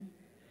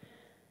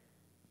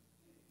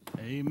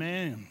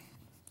Amen.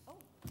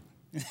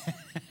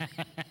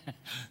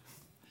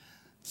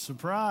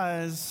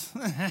 Surprise.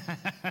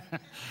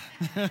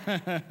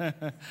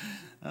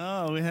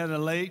 Oh, we had a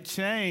late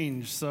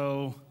change,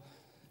 so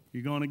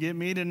you're going to get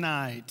me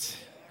tonight.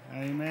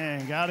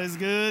 Amen. God is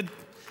good.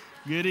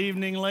 Good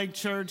evening, Lake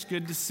Church.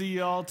 Good to see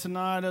you all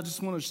tonight. I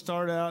just want to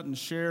start out and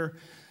share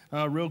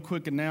a real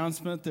quick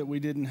announcement that we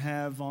didn't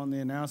have on the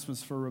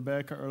announcements for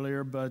Rebecca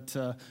earlier, but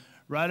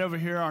right over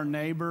here, our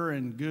neighbor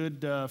and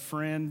good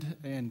friend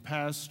and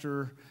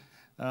pastor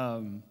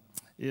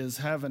is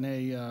having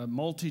a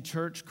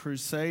multi-church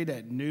crusade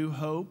at New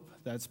Hope.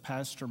 That's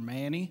Pastor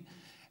Manny.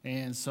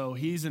 And so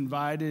he's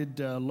invited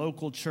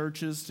local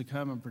churches to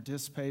come and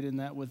participate in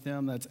that with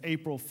them. That's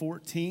April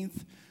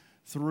 14th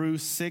through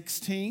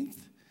 16th.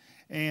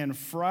 And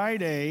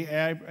Friday,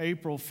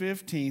 April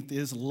 15th,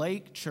 is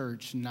Lake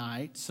Church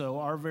night. So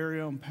our very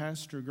own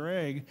Pastor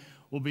Greg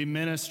will be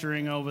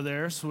ministering over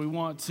there. So we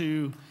want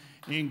to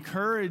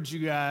encourage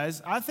you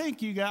guys. I think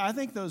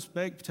those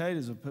baked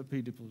potatoes will put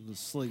people to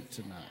sleep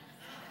tonight.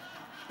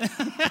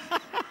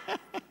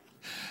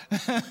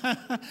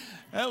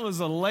 That was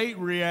a late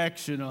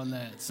reaction on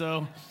that.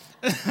 So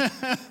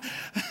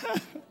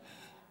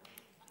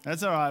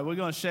that's all right. We're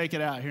going to shake it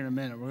out here in a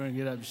minute. We're going to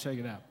get up and shake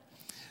it out.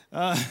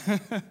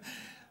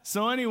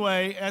 So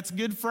anyway, that's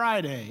Good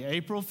Friday,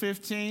 April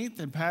 15th,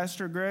 and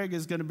Pastor Greg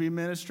is going to be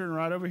ministering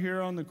right over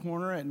here on the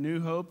corner at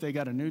New Hope. They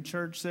got a new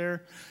church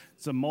there.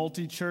 It's a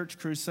multi-church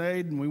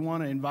crusade, and we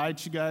want to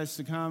invite you guys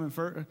to come.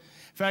 In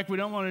fact, we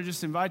don't want to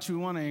just invite you.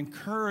 We want to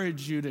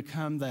encourage you to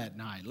come that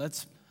night.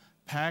 Let's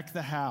pack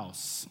the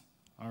house,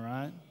 all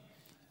right?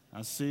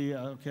 I see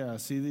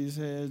these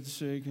heads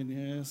shaking.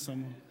 Yes,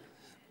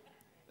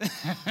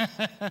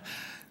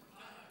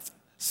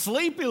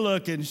 sleepy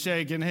looking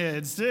shaking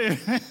heads too.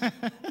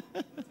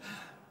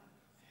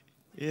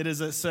 It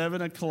is at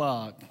 7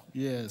 o'clock.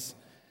 Yes.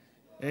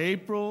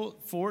 April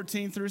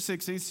 14th through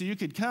 16th. So you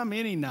could come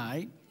any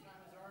night.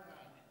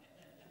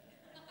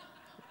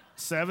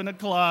 7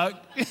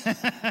 o'clock.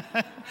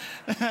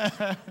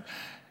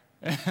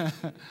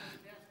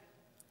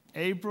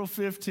 April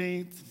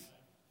 15th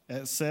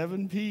at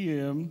 7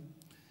 p.m.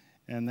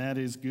 And that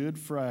is Good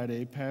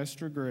Friday,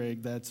 Pastor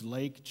Greg. That's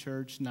Lake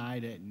Church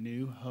night at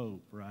New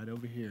Hope, right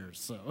over here.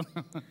 So,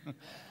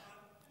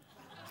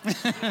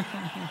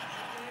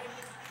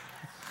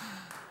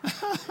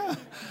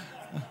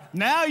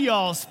 now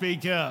y'all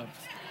speak up.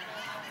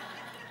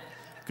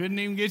 Couldn't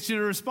even get you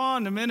to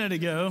respond a minute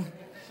ago.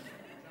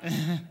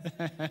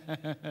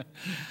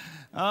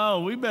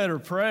 Oh, we better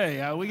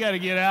pray. We got to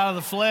get out of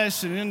the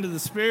flesh and into the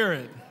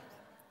spirit.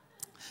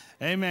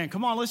 Amen.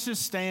 Come on, let's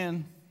just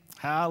stand.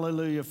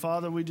 Hallelujah.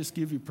 Father, we just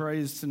give you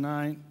praise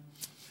tonight.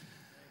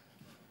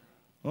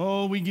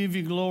 Oh, we give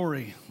you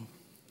glory.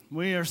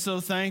 We are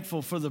so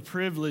thankful for the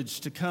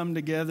privilege to come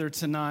together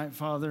tonight,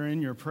 Father,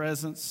 in your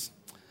presence.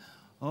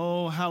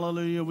 Oh,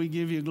 hallelujah. We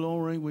give you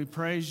glory. We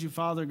praise you,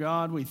 Father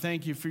God. We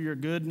thank you for your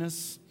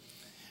goodness.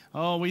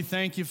 Oh, we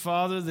thank you,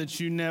 Father, that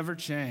you never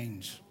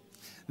change,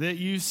 that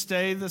you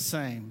stay the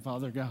same,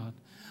 Father God.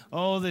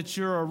 Oh, that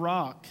you're a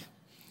rock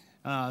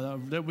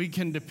that we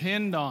can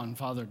depend on,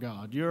 Father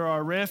God. You're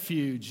our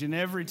refuge in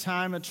every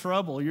time of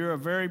trouble. You're a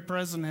very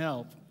present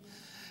help.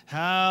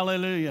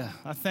 Hallelujah.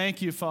 I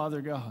thank you,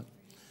 Father God.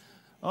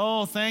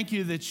 Oh, thank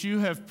you that you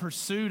have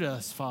pursued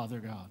us, Father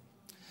God.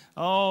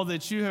 Oh,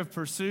 that you have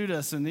pursued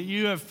us and that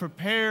you have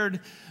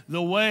prepared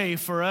the way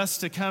for us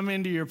to come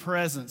into your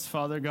presence,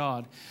 Father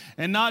God.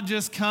 And not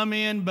just come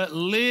in, but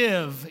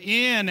live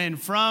in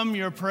and from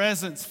your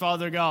presence,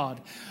 Father God.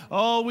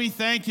 Oh, we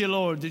thank you,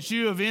 Lord, that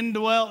you have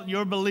indwelt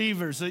your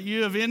believers, that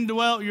you have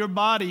indwelt your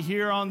body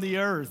here on the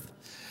earth.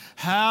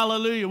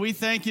 Hallelujah. We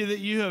thank you that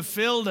you have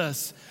filled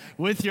us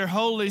with your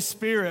Holy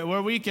Spirit,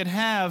 where we could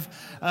have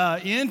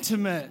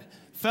intimate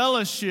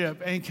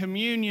fellowship and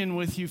communion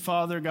with you,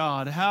 Father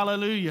God.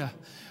 Hallelujah.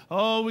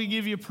 Oh, we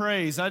give you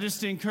praise. I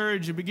just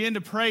encourage you, begin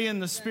to pray in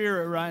the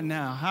Spirit right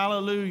now.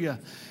 Hallelujah.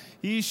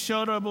 We thank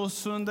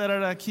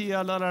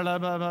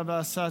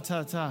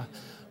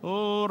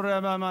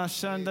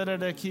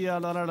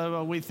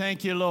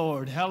you,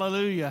 Lord.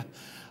 Hallelujah.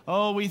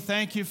 Oh, we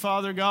thank you,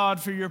 Father God,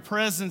 for your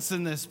presence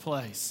in this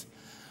place.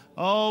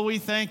 Oh, we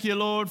thank you,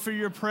 Lord, for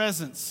your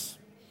presence.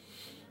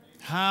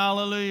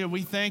 Hallelujah.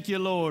 We thank you,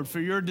 Lord, for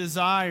your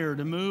desire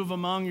to move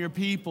among your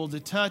people, to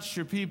touch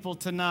your people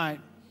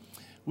tonight.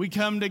 We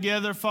come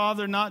together,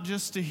 Father, not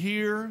just to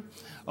hear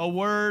a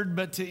word,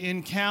 but to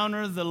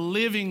encounter the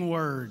living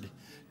word,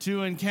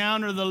 to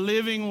encounter the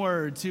living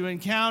word, to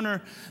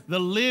encounter the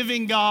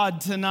living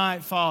God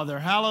tonight, Father.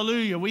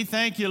 Hallelujah. We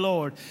thank you,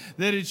 Lord,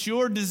 that it's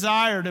your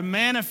desire to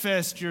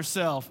manifest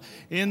yourself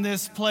in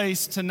this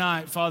place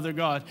tonight, Father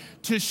God,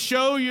 to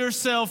show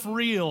yourself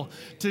real,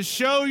 to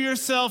show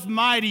yourself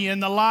mighty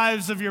in the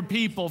lives of your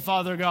people,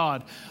 Father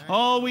God.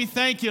 Oh, we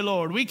thank you,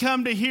 Lord. We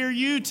come to hear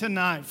you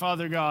tonight,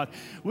 Father God.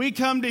 We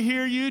come to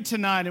hear you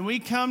tonight, and we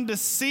come to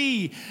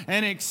see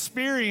and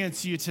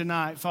experience you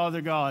tonight,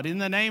 Father God, in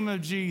the name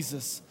of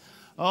Jesus.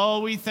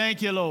 Oh, we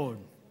thank you, Lord.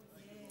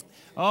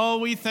 Oh,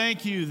 we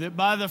thank you that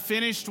by the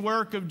finished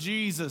work of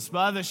Jesus,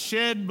 by the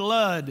shed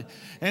blood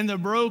and the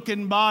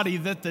broken body,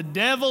 that the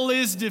devil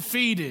is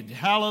defeated.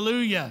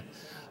 Hallelujah.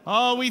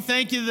 Oh, we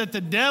thank you that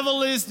the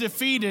devil is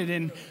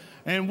defeated,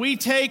 and we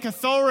take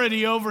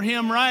authority over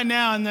him right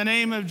now in the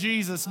name of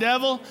Jesus.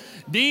 Devil,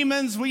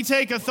 demons, we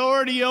take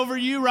authority over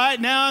you right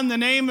now in the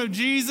name of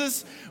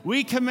Jesus.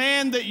 We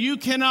command that you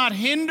cannot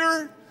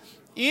hinder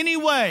any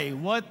way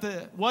what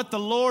the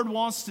Lord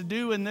wants to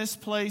do in this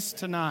place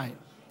tonight.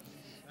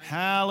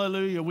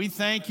 Hallelujah. We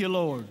thank you,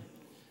 Lord.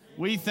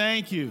 We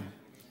thank you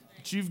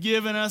that you've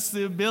given us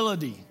the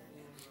ability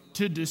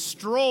to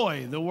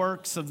destroy the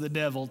works of the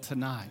devil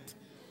tonight.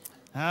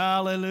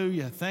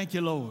 Hallelujah. Thank you,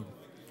 Lord.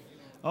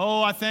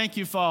 Oh, I thank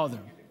you, Father,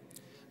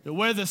 that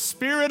where the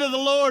Spirit of the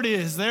Lord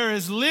is, there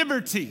is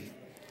liberty.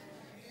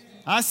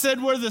 I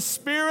said where the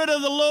Spirit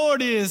of the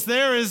Lord is,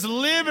 there is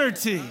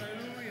liberty.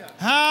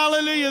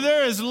 Hallelujah.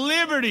 There is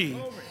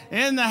liberty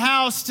in the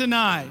house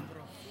tonight.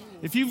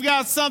 If you've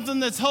got something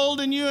that's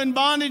holding you in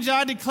bondage,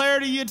 I declare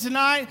to you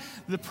tonight,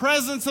 the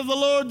presence of the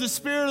Lord, the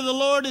Spirit of the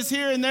Lord is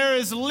here, and there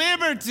is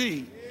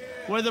liberty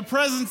where the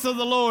presence of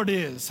the Lord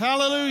is.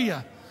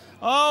 Hallelujah.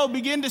 Oh,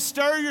 begin to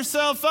stir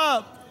yourself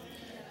up.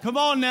 Come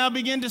on now,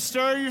 begin to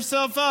stir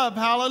yourself up.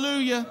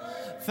 Hallelujah.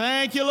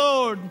 Thank you,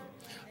 Lord.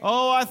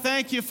 Oh, I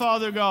thank you,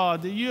 Father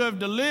God, that you have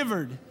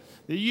delivered,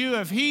 that you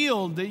have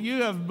healed, that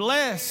you have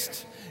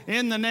blessed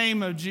in the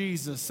name of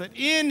Jesus, that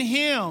in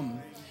Him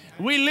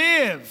we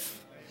live.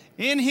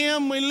 In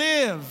Him we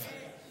live.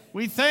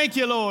 We thank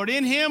you, Lord.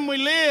 In Him we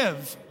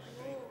live.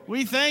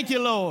 We thank you,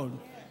 Lord,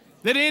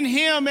 that in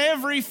Him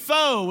every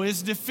foe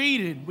is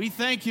defeated. We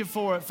thank you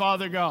for it,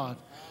 Father God.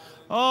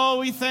 Oh,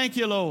 we thank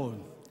you, Lord.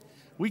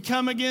 We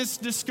come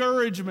against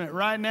discouragement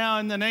right now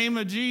in the name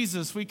of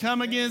Jesus. We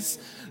come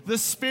against the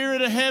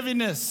spirit of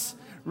heaviness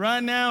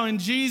right now in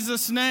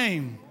Jesus'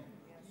 name.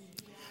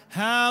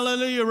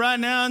 Hallelujah. Right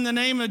now in the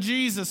name of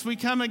Jesus, we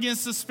come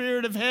against the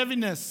spirit of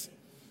heaviness.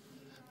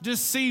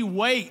 Just see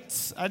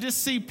weights. I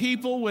just see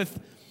people with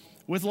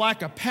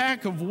like a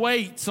pack of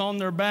weights on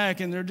their back,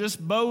 and they're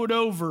just bowed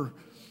over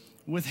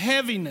with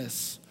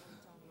heaviness.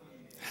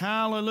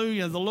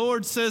 Hallelujah. The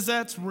Lord says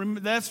that's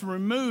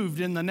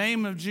removed in the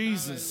name of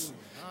Jesus.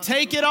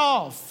 Take it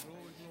off.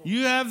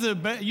 You have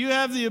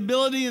the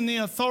ability and the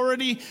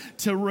authority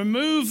to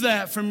remove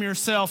that from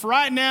yourself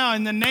right now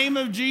in the name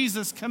of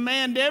Jesus.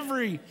 Command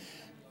every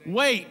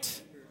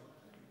weight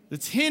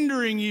that's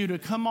hindering you to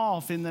come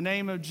off in the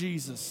name of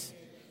Jesus.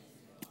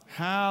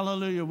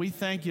 Hallelujah. We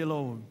thank you,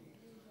 Lord.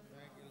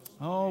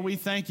 Oh, we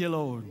thank you,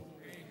 Lord.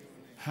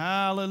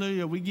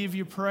 Hallelujah. We give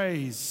you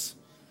praise.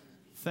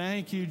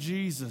 Thank you,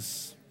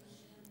 Jesus.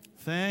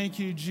 Thank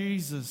you,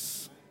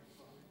 Jesus.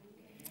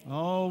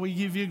 Oh, we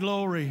give you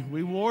glory.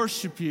 We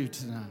worship you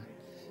tonight.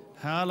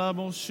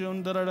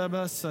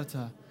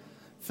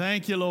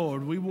 Thank you,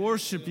 Lord. We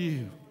worship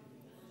you.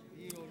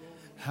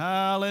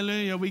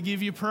 Hallelujah. We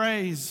give you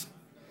praise.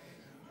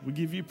 We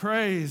give you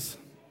praise.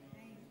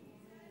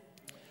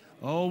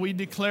 Oh, we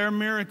declare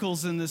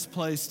miracles in this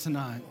place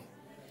tonight.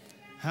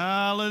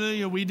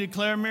 Hallelujah. We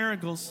declare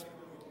miracles.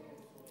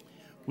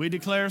 We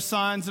declare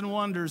signs and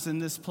wonders in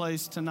this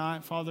place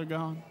tonight, Father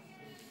God.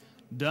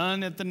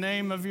 Done at the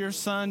name of your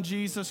Son,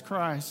 Jesus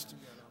Christ.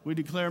 We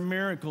declare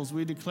miracles.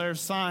 We declare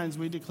signs.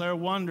 We declare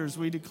wonders.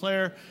 We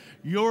declare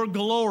your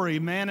glory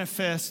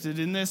manifested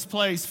in this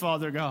place,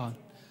 Father God.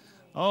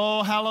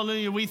 Oh,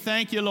 hallelujah. We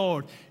thank you,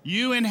 Lord.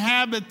 You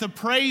inhabit the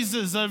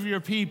praises of your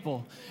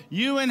people.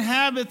 You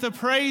inhabit the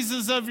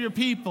praises of your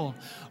people.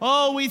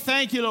 Oh, we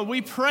thank you, Lord.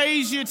 We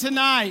praise you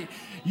tonight.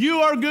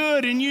 You are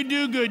good and you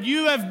do good.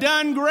 You have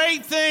done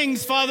great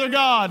things, Father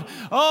God.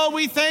 Oh,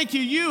 we thank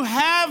you. You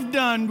have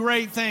done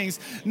great things.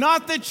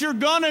 Not that you're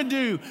going to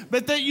do,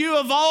 but that you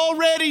have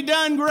already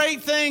done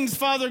great things,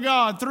 Father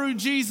God, through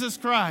Jesus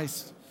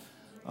Christ.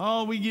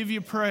 Oh, we give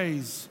you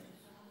praise.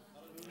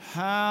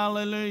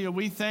 Hallelujah.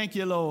 We thank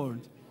you, Lord.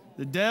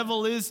 The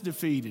devil is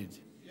defeated.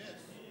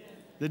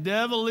 The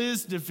devil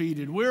is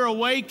defeated. We're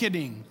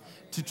awakening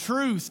to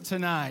truth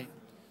tonight.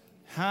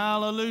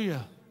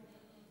 Hallelujah.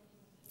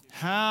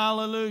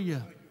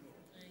 Hallelujah.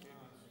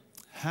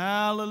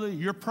 Hallelujah.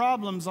 Your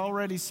problem's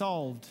already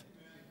solved.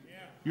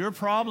 Your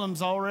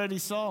problem's already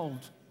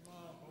solved.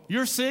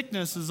 Your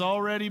sickness has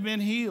already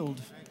been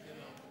healed.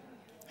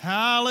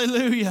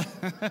 Hallelujah.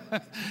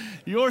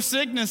 Your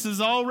sickness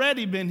has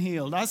already been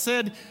healed. I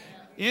said,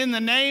 in the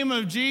name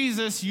of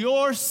Jesus,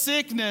 your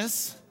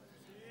sickness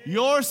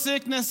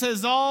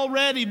has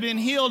already been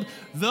healed.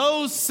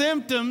 Those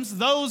symptoms,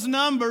 those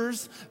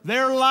numbers,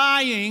 they're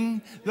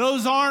lying.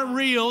 Those aren't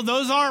real.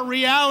 Those aren't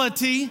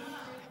reality.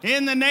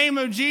 In the name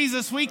of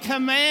Jesus, we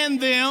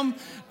command them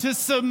to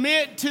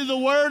submit to the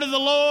word of the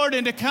Lord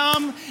and to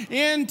come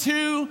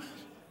into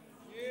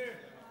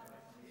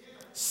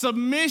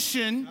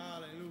submission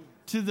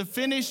to the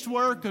finished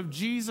work of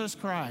Jesus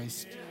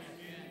Christ.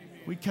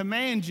 We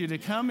command you to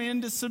come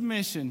into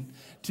submission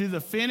to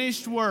the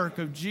finished work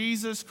of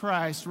Jesus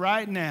Christ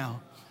right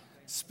now.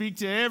 Speak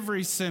to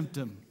every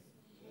symptom.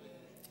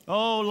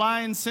 Oh,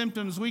 lying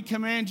symptoms, we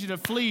command you to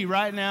flee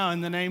right now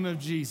in the name of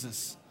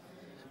Jesus.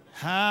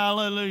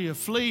 Hallelujah.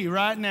 Flee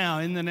right now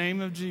in the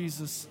name of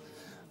Jesus.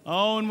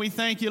 Oh, and we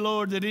thank you,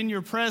 Lord, that in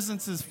your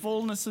presence is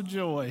fullness of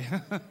joy.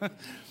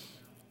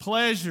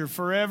 Pleasure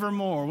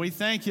forevermore. We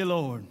thank you,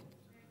 Lord.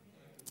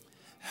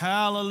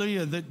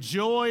 Hallelujah. That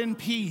joy and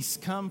peace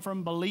come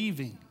from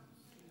believing.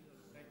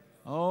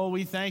 Oh,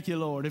 we thank you,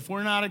 Lord. If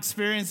we're not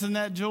experiencing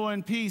that joy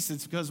and peace,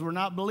 it's because we're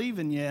not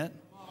believing yet.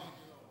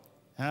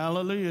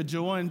 Hallelujah.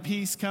 Joy and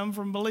peace come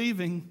from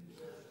believing.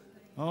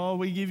 Oh,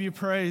 we give you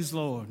praise,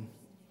 Lord.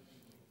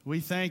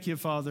 We thank you,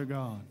 Father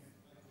God.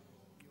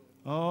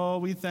 Oh,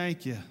 we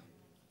thank you.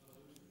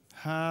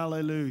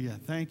 Hallelujah.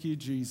 Thank you,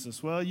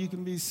 Jesus. Well, you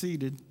can be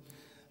seated.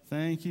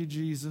 Thank you,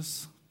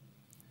 Jesus.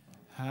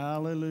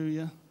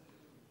 Hallelujah.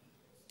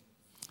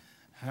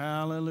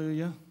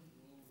 Hallelujah.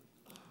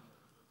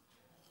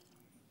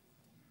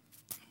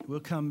 We'll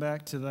come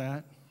back to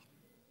that.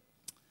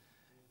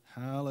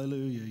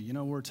 Hallelujah. You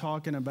know, we're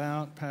talking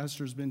about,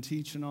 Pastor's been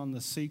teaching on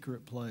the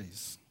secret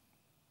place.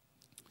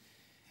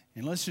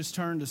 And let's just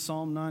turn to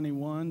Psalm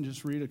 91,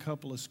 just read a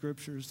couple of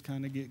scriptures,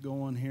 kind of get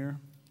going here.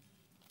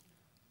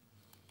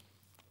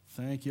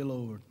 Thank you,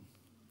 Lord.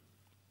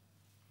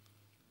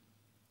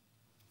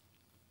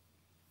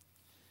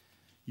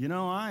 You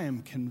know, I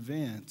am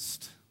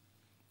convinced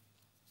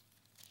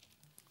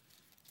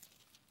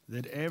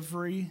that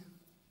every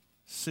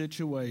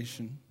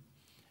situation,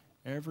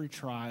 every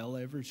trial,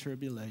 every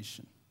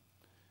tribulation,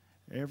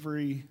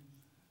 every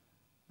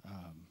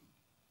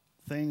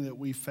thing that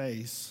we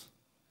face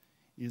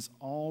has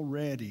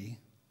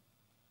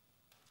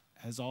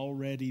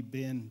already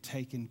been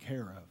taken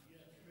care of.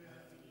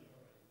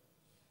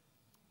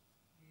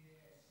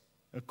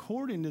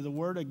 According to the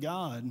Word of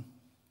God,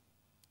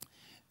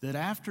 that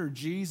after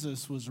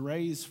Jesus was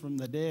raised from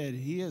the dead,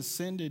 he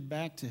ascended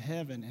back to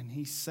heaven and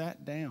he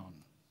sat down.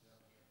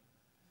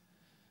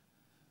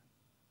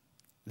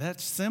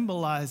 That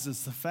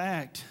symbolizes the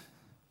fact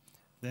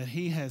that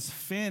he has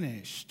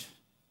finished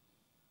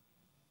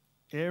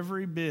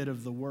every bit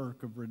of the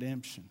work of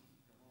redemption.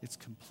 It's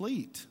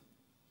complete.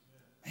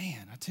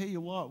 Man, I tell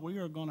you what, we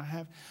are going to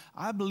have,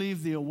 I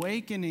believe the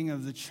awakening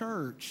of the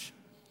church.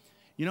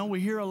 You know,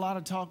 we hear a lot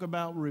of talk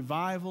about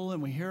revival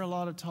and we hear a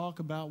lot of talk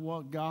about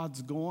what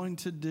God's going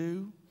to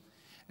do.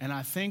 And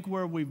I think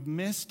where we've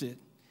missed it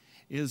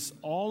is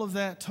all of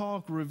that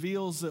talk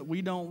reveals that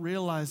we don't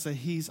realize that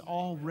he's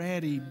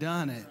already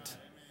done it.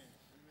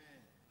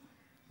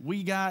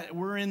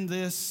 We're in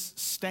this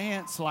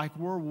stance like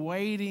we're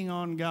waiting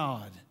on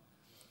God.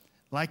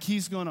 Like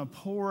he's going to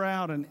pour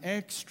out an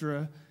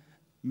extra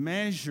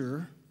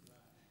measure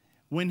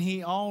when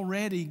he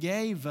already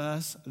gave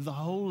us the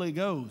Holy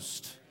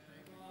Ghost.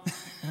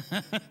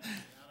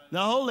 The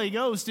Holy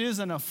Ghost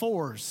isn't a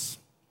force.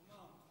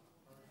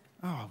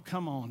 Oh,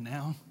 come on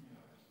now.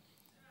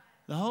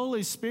 The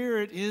Holy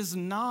Spirit is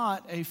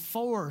not a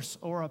force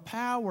or a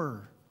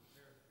power.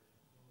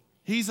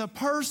 He's a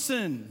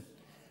person.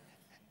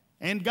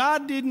 And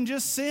God didn't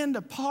just send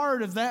a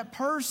part of that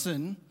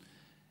person.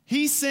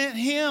 He sent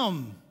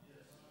him.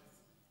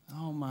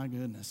 Oh, my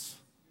goodness.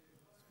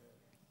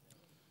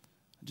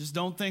 I just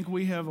don't think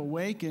we have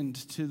awakened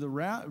to the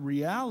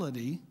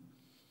reality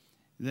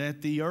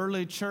that the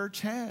early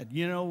church had.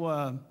 You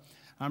know,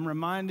 I'm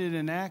reminded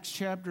in Acts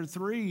chapter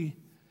 3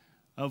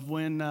 of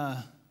when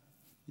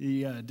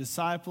the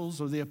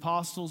disciples or the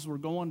apostles were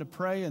going to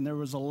pray, and there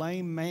was a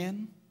lame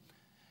man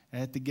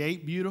at the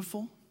gate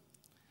beautiful,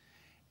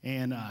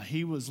 and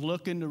he was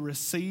looking to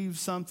receive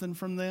something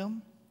from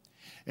them.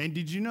 And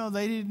did you know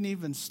they didn't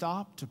even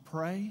stop to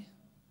pray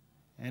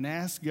and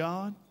ask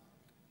God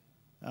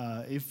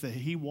if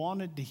he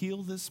wanted to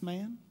heal this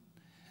man?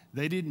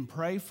 They didn't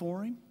pray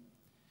for him.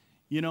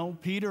 You know,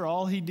 Peter,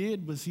 all he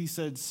did was he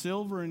said,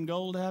 "Silver and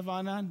gold have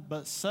I none,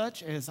 but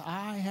such as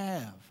I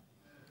have."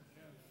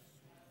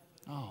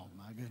 Oh,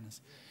 my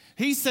goodness.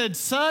 He said,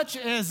 "Such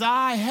as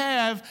I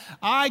have,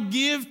 I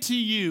give to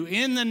you.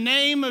 In the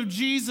name of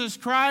Jesus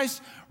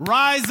Christ,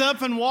 rise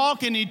up and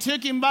walk." And he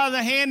took him by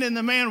the hand, and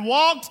the man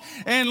walked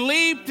and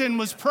leaped and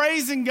was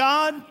praising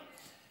God.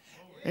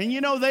 And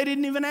you know, they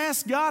didn't even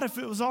ask God if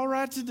it was all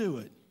right to do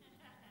it.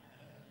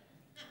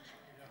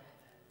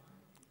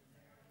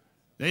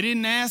 They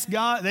didn't ask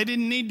God. They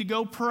didn't need to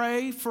go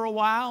pray for a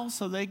while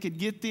so they could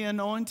get the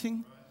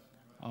anointing.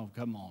 Oh,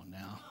 come on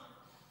now.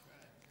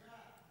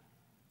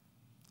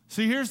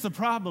 See, here's the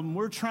problem.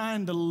 We're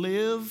trying to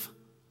live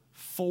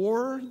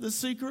for the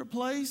secret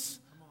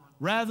place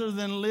rather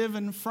than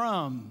living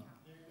from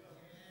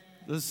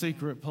the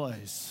secret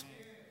place.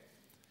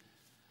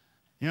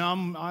 You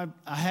know,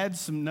 I had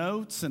some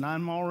notes, and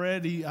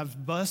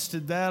I've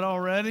busted that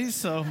already,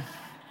 so.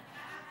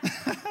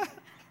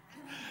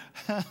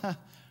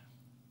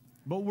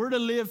 But we're to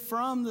live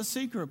from the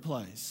secret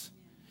place.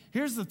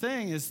 Here's the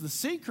thing, is the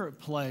secret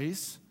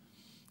place,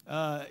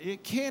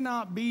 it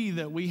cannot be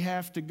that we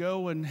have to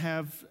go and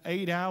have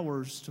 8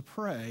 hours to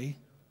pray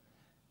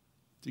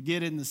to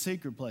get in the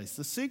secret place.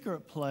 The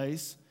secret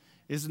place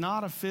is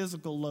not a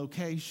physical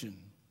location.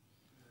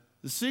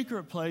 The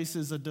secret place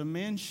is a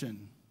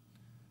dimension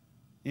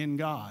in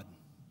God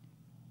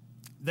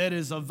that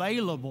is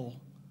available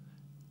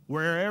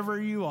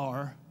wherever you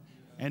are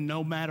and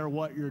no matter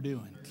what you're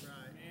doing.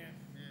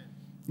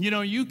 You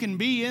know, you can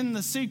be in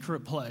the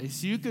secret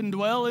place. You can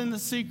dwell in the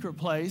secret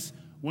place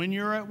when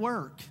you're at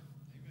work.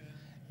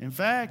 In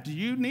fact,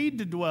 you need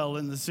to dwell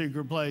in the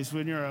secret place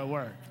when you're at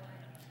work.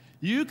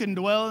 You can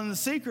dwell in the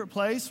secret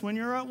place when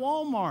you're at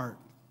Walmart.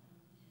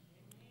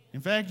 In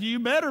fact, you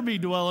better be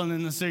dwelling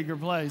in the secret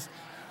place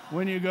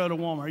when you go to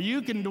Walmart.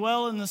 You can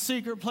dwell in the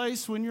secret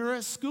place when you're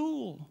at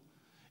school,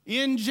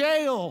 in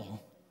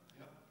jail,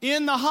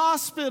 in the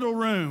hospital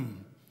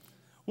room.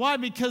 Why?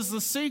 Because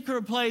the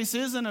secret place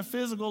isn't a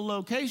physical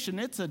location.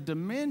 It's a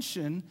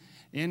dimension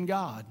in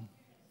God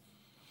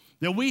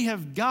that we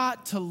have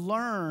got to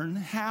learn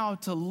how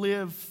to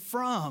live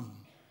from.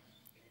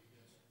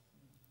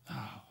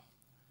 Oh.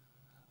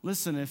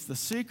 Listen, if the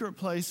secret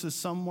place is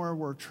somewhere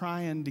we're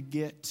trying to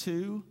get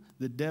to,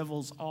 the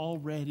devil's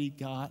already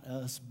got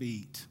us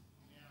beat.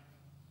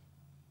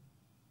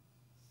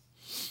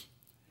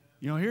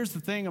 You know, here's the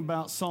thing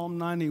about Psalm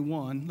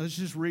 91. Let's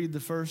just read the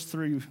first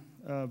three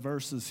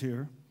verses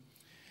here.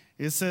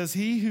 It says,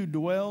 "He who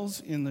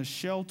dwells in the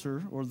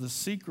shelter or the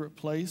secret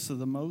place of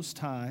the Most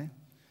High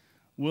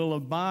will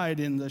abide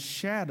in the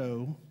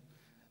shadow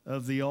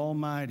of the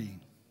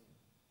Almighty.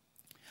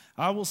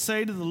 I will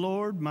say to the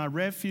Lord, my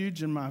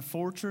refuge and my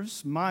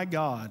fortress, my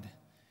God,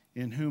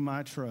 in whom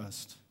I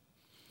trust.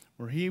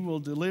 For he will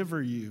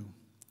deliver you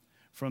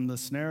from the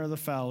snare of the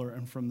fowler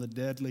and from the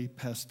deadly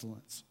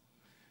pestilence."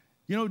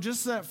 You know,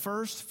 just that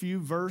first few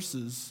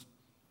verses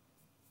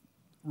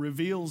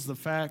reveals the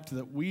fact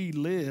that we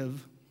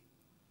live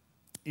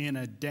in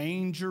a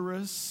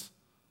dangerous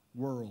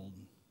world.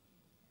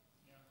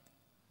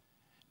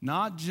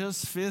 Not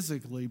just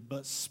physically,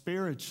 but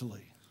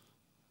spiritually.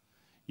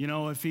 You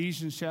know,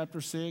 Ephesians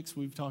chapter 6,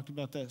 we've talked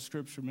about that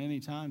scripture many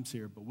times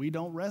here, but we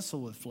don't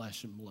wrestle with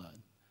flesh and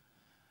blood.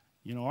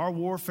 You know, our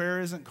warfare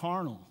isn't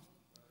carnal.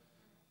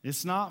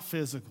 It's not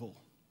physical,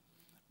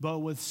 but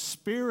with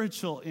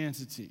spiritual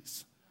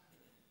entities.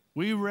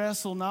 We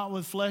wrestle not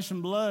with flesh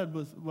and blood,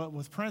 but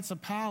with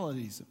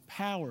principalities and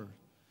power,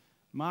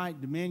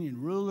 might,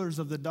 dominion, rulers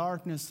of the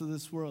darkness of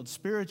this world,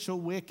 spiritual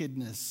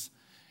wickedness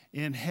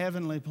in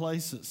heavenly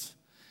places.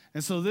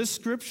 And so this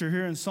scripture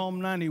here in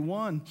Psalm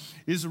 91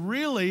 is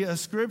really a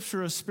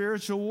scripture of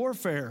spiritual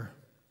warfare.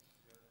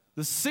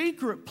 The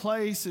secret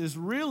place is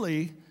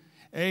really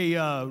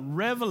a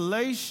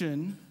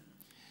revelation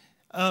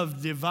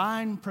of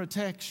divine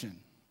protection.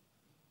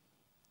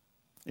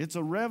 It's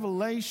a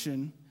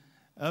revelation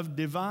of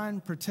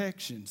divine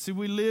protection. See,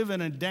 we live in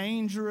a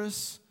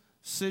dangerous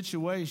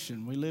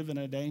situation. We live in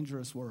a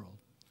dangerous world.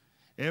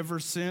 Ever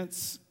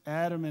since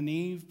Adam and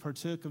Eve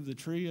partook of the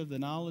tree of the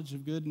knowledge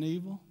of good and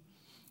evil,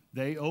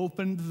 they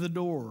opened the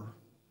door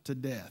to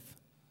death.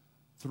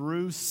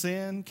 Through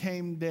sin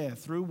came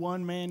death. Through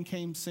one man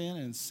came sin,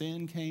 and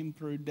sin came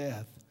through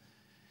death.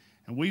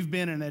 And we've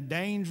been in a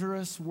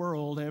dangerous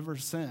world ever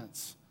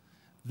since.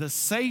 The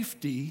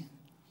safety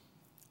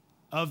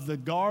of the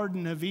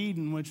Garden of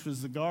Eden, which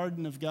was the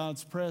garden of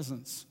God's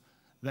presence,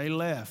 they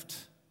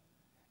left,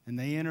 and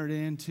they entered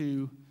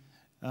into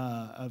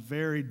a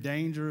very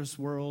dangerous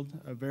world,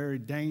 a very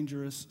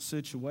dangerous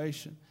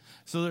situation.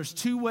 So there's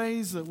two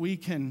ways that we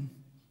can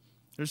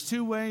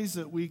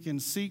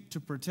seek to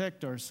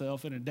protect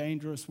ourselves in a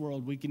dangerous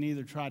world. We can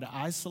either try to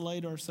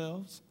isolate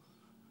ourselves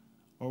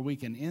or we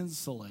can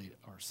insulate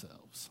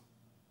ourselves.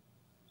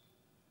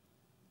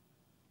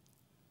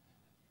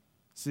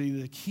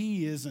 See, the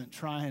key isn't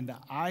trying to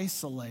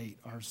isolate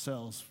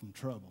ourselves from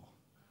trouble.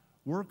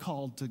 We're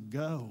called to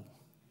go.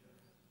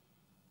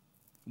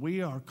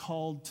 We are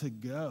called to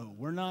go.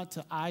 We're not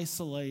to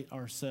isolate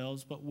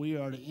ourselves, but we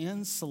are to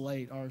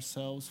insulate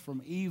ourselves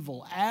from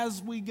evil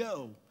as we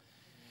go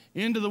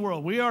into the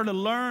world. We are to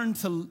learn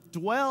to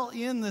dwell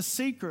in the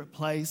secret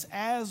place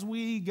as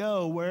we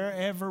go,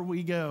 wherever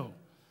we go.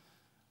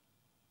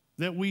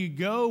 That we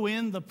go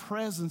in the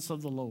presence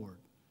of the Lord.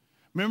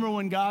 Remember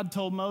when God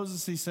told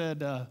Moses, he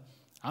said,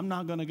 I'm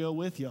not going to go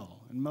with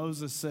y'all. And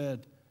Moses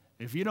said,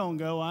 if you don't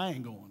go, I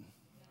ain't going.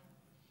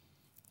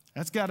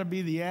 That's got to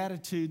be the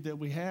attitude that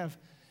we have.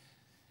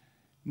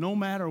 No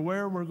matter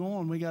where we're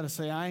going, we got to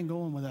say, I ain't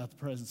going without the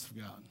presence of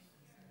God.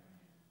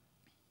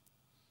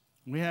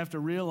 We have to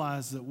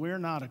realize that we're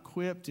not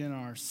equipped in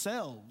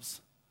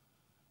ourselves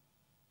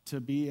to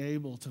be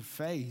able to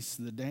face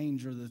the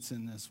danger that's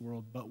in this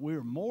world, but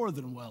we're more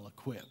than well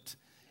equipped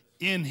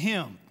in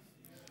Him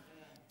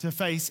to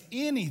face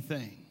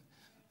anything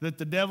that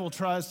the devil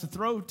tries to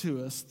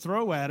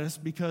throw at us,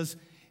 because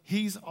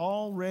He's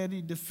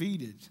already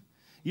defeated.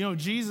 You know,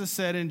 Jesus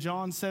said in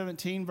John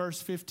 17,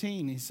 verse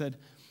 15, He said,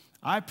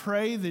 I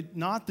pray that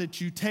not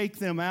that you take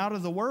them out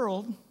of the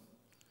world,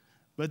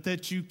 but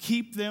that you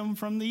keep them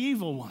from the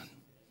evil one.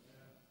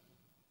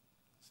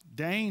 It's a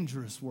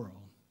dangerous world.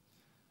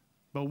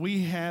 But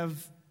we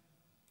have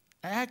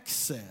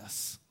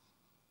access.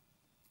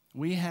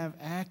 We have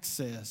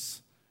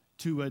access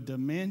to a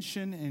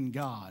dimension in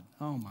God.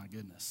 Oh my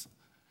goodness.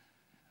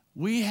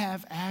 We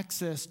have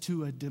access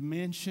to a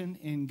dimension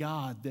in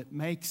God that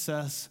makes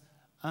us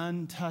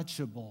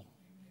untouchable.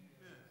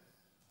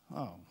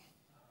 Oh.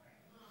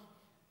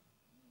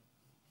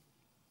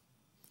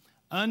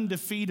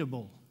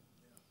 Undefeatable.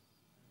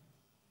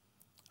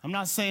 I'm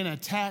not saying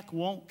attack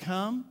won't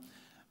come,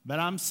 but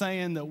I'm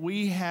saying that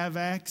we have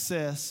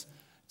access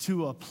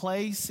to a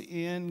place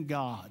in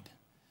God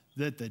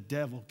that the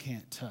devil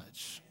can't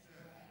touch.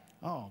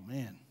 Oh,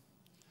 man.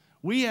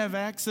 We have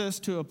access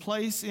to a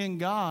place in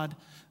God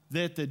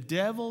that the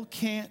devil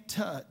can't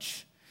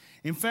touch.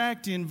 In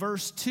fact, in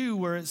verse 2,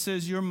 where it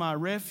says, "You're my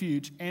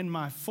refuge and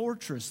my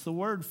fortress," the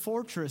word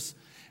fortress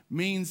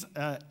means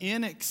an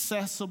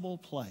inaccessible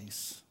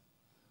place.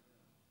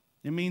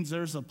 It means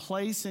there's a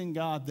place in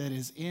God that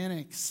is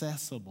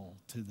inaccessible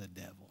to the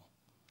devil.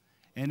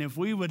 And if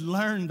we would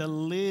learn to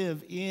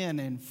live in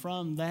and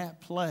from that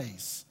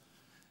place,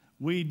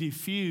 we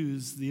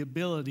diffuse the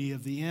ability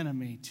of the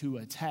enemy to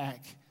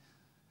attack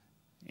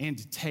and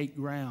to take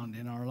ground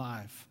in our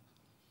life.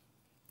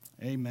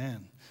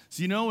 Amen.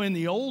 So, in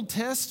the Old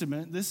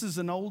Testament, this is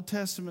an Old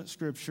Testament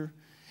scripture.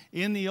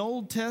 In the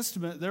Old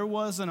Testament, there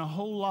wasn't a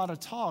whole lot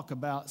of talk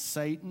about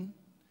Satan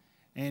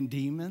and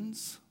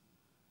demons.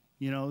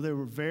 There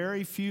were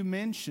very few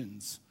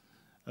mentions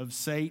of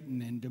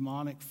Satan and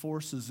demonic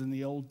forces in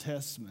the Old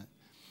Testament.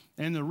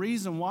 And the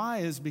reason why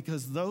is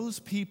because those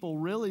people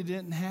really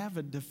didn't have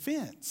a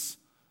defense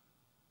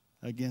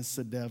against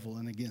the devil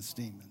and against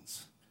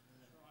demons.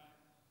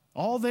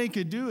 All they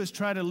could do is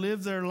try to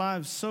live their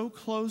lives so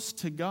close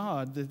to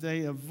God that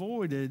they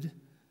avoided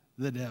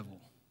the devil.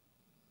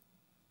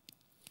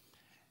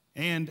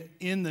 And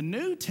in the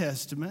New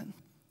Testament,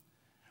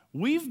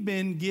 we've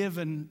been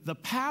given the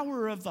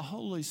power of the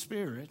Holy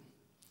Spirit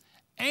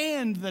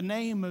and the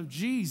name of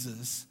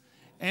Jesus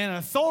and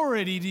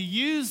authority to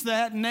use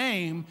that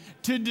name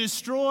to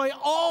destroy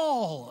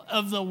all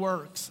of the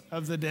works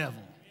of the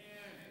devil.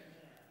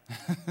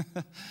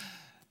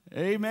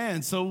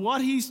 Amen. So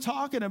what he's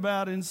talking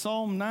about in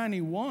Psalm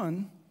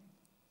 91,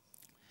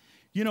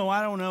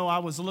 I don't know. I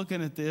was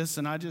looking at this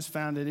and I just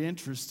found it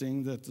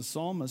interesting that the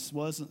psalmist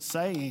wasn't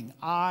saying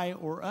I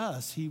or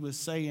us. He was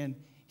saying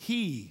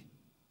he.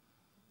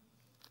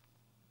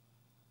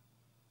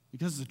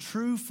 Because the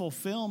true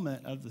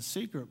fulfillment of the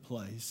secret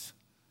place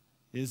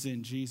is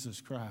in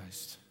Jesus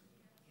Christ.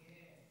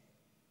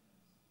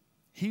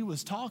 He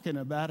was talking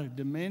about a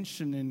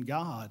dimension in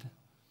God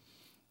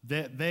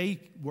that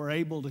they were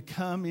able to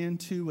come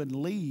into and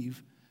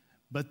leave,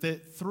 but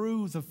that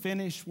through the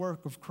finished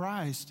work of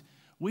Christ,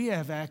 we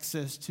have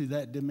access to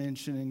that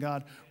dimension in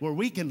God where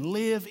we can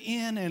live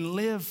in and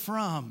live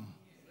from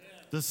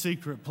the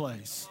secret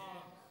place.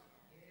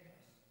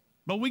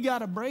 But we got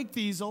to break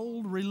these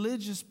old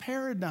religious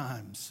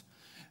paradigms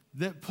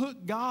that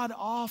put God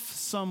off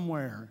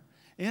somewhere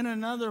in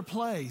another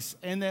place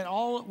and that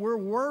all we're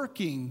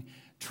working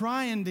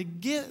trying to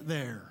get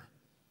there.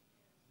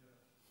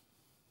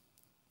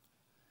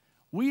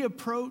 We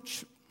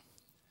approach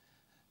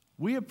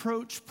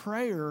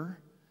prayer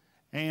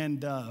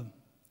and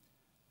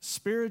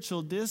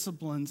spiritual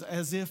disciplines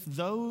as if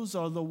those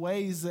are the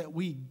ways that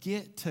we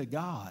get to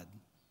God,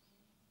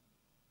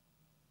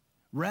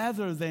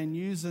 rather than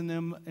using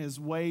them as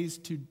ways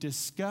to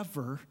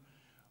discover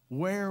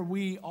where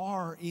we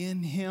are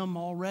in Him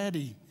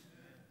already.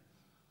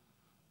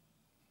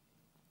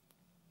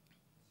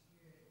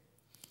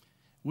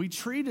 We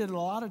treat it a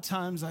lot of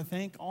times, I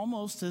think,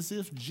 almost as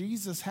if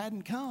Jesus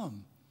hadn't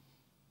come.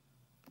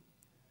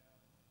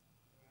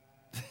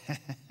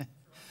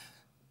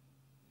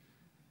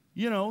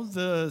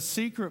 The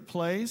secret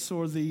place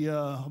or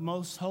the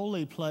most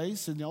holy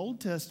place in the Old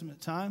Testament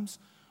times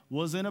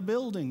was in a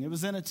building. It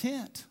was in a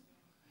tent.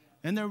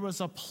 And there was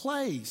a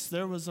place,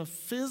 there was a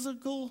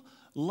physical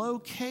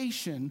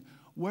location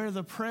where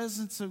the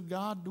presence of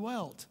God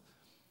dwelt.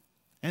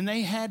 And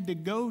they had to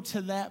go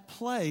to that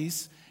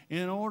place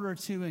in order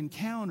to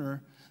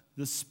encounter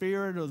the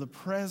Spirit or the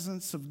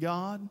presence of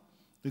God,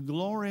 the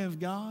glory of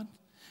God.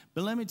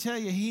 But let me tell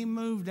you, He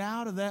moved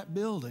out of that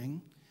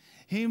building.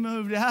 He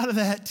moved out of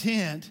that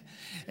tent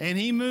and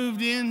He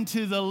moved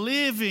into the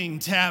living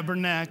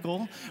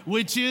tabernacle,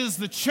 which is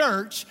the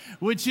church,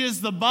 which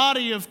is the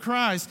body of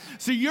Christ.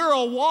 So you're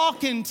a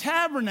walking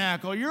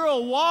tabernacle. You're a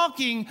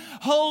walking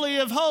holy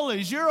of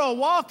holies. You're a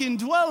walking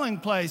dwelling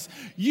place.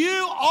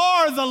 You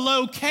are the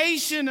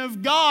location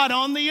of God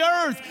on the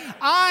earth.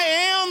 I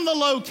am the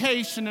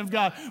location of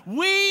God.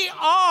 We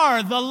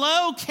are the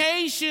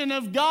location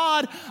of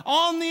God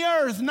on the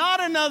earth.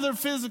 Not another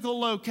physical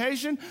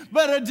location,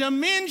 but a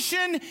dimension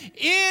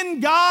in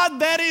God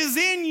that is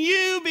in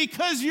you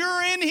because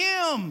you're in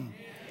Him.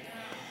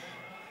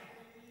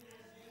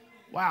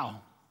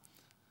 Wow.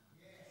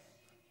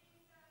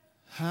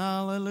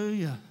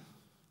 Hallelujah.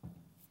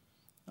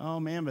 Oh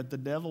man, but the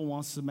devil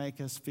wants to make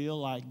us feel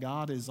like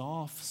God is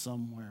off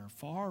somewhere,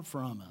 far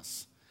from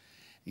us.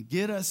 And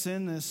get us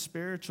in this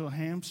spiritual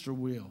hamster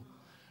wheel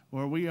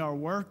where we are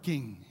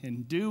working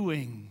and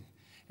doing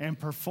and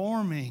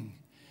performing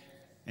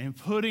and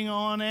putting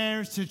on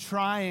airs to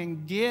try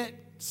and get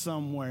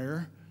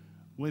somewhere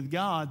with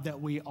God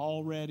that we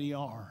already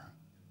are,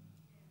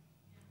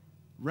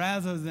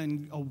 rather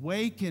than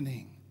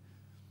awakening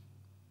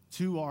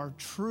to our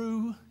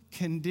true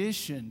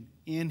condition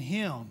in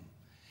Him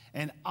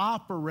and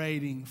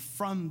operating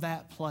from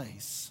that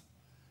place.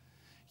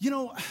 You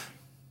know,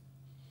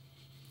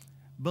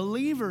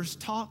 believers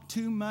talk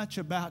too much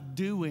about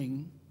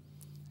doing,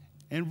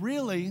 and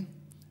really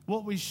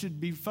what we should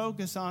be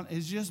focused on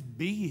is just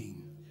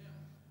being.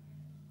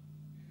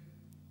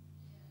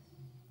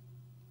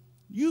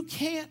 You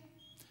can't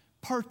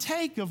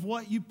partake of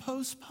what you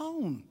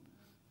postpone.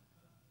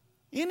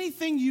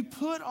 Anything you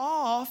put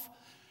off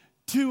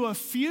to a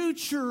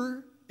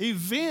future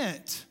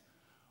event,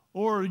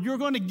 or you're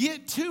going to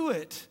get to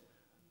it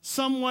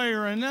some way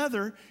or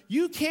another,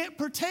 you can't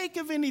partake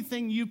of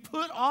anything you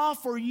put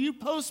off or you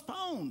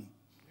postpone.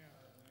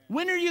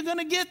 When are you going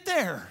to get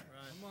there?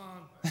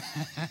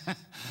 Right.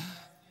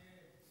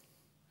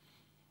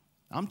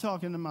 I'm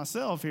talking to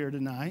myself here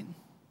tonight.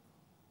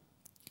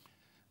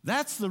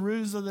 That's the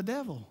ruse of the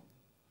devil,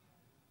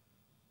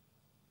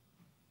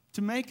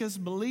 to make us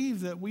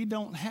believe that we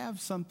don't have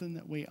something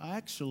that we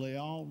actually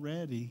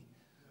already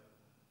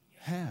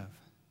have.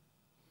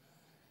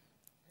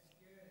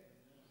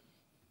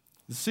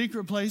 The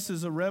secret place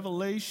is a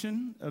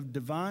revelation of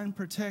divine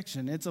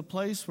protection. It's a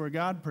place where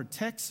God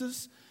protects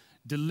us,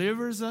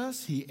 delivers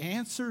us, He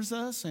answers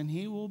us, and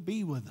He will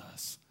be with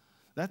us.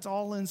 That's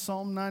all in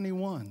Psalm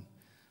 91.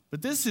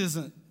 But this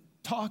isn't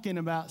talking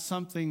about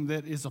something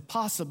that is a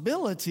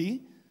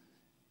possibility.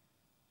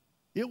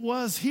 It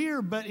was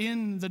here, but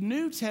in the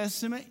New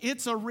Testament,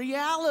 it's a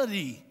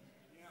reality.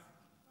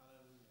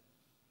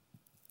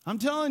 I'm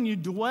telling you,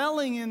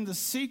 dwelling in the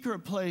secret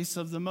place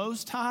of the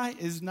Most High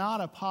is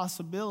not a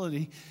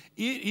possibility.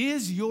 It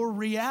is your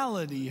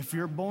reality if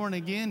you're born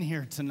again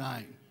here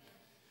tonight.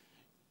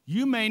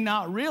 You may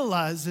not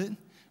realize it,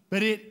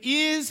 but it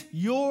is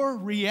your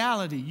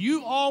reality.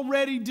 You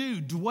already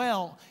do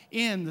dwell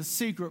in the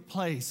secret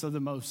place of the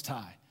Most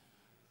High.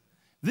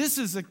 This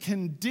is a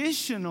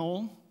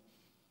conditional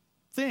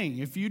thing.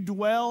 If you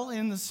dwell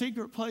in the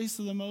secret place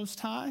of the Most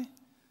High,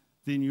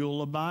 then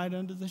you'll abide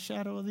under the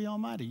shadow of the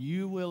Almighty.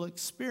 You will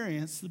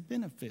experience the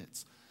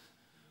benefits.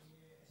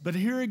 But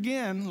here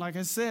again, like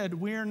I said,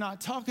 we're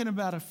not talking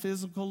about a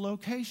physical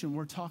location.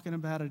 We're talking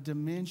about a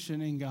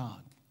dimension in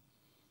God.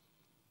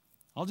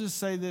 I'll just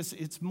say this,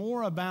 it's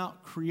more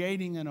about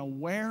creating an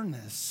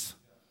awareness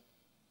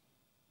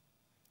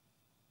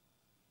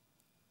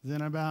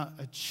than about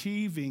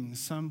achieving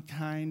some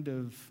kind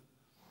of,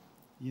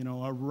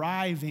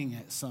 arriving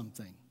at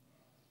something.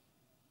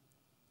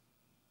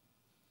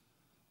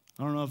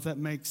 I don't know if that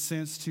makes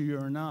sense to you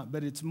or not,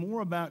 but it's more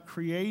about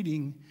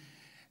creating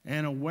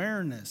an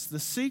awareness. The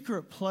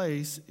secret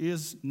place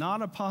is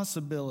not a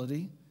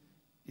possibility,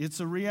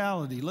 it's a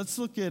reality. Let's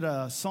look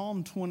at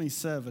Psalm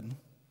 27.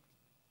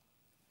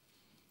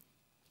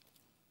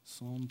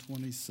 Psalm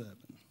 27.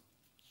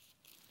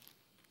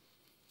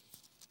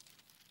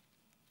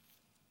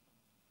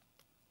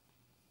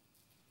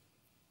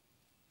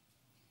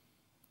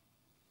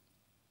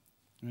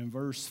 And in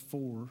verse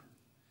 4,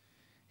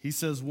 he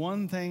says,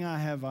 "One thing I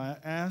have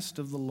asked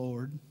of the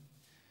Lord,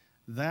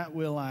 that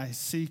will I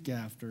seek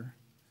after,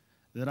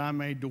 that I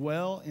may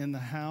dwell in the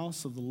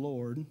house of the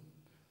Lord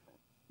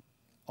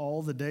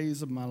all the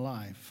days of my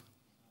life,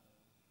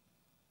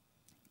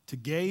 to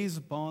gaze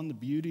upon the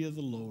beauty of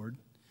the Lord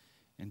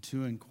and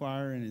to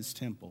inquire in His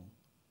temple.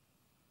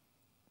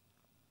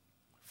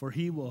 For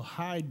He will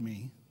hide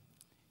me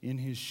in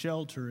His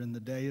shelter in the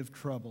day of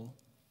trouble.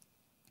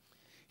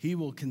 He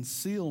will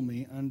conceal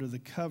me under the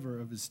cover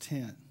of His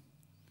tent."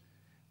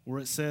 Or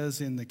it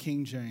says in the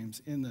King James,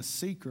 "In the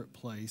secret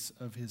place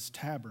of His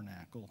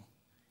tabernacle,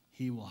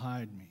 He will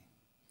hide me.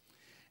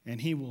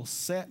 And He will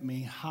set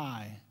me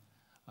high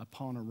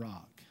upon a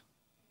rock."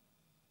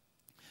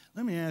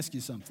 Let me ask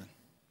you something.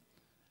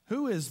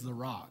 Who is the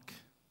rock?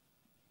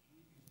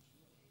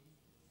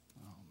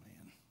 Oh,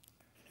 man.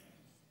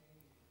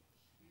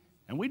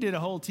 And we did a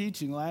whole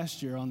teaching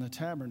last year on the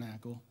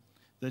tabernacle.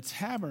 The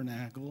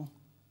tabernacle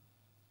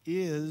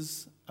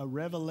is a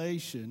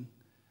revelation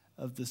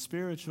of the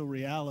spiritual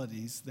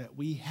realities that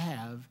we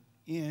have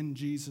in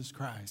Jesus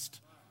Christ.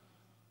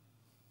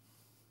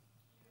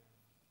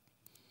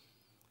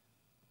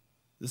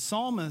 The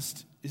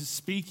psalmist is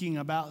speaking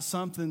about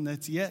something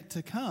that's yet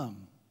to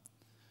come.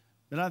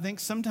 But I think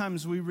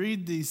sometimes we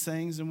read these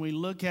things and we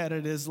look at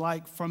it as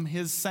like from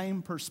his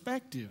same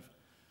perspective.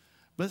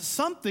 But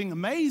something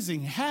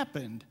amazing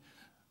happened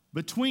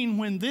between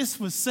when this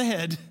was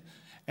said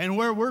and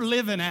where we're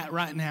living at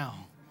right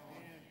now.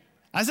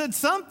 I said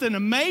something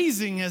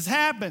amazing has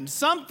happened.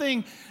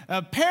 Something,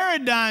 a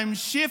paradigm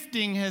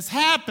shifting has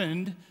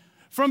happened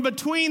from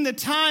between the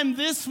time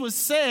this was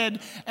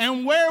said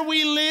and where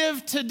we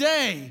live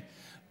today.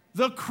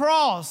 the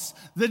cross,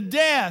 the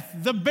death,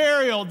 the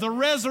burial, the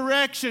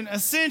resurrection,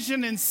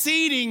 ascension, and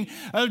seating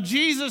of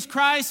Jesus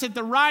Christ at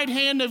the right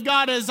hand of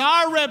God as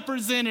our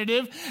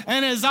representative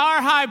and as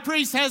our high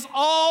priest has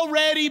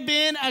already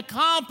been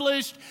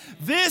accomplished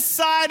this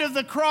side of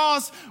the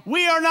cross.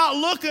 We are not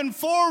looking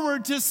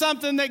forward to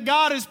something that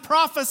God is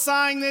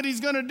prophesying that He's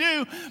going to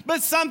do,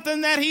 but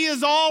something that He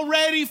has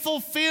already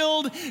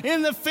fulfilled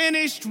in the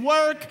finished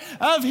work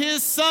of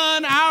His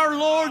Son, our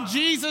Lord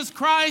Jesus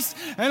Christ.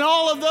 And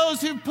all of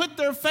those who put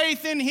their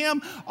faith in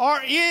Him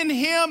are in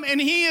Him, and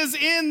He is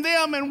in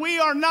them. And we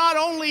are not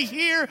only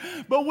here,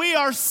 but we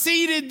are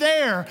seated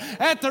there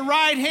at the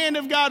right hand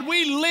of God.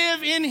 We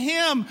live in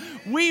Him.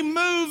 We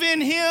move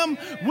in Him.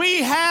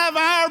 We have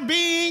our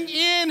being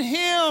in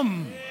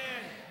Him.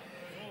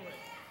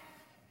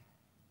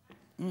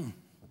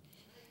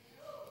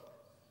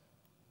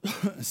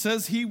 It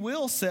says He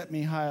will set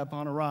me high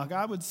upon a rock.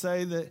 I would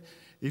say that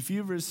if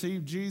you've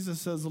received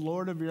Jesus as the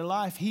Lord of your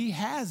life, He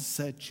has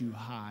set you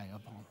high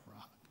upon a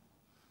rock.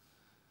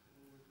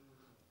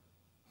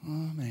 Oh,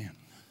 man.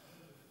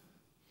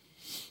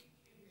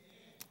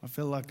 I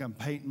feel like I'm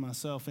painting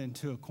myself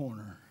into a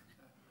corner.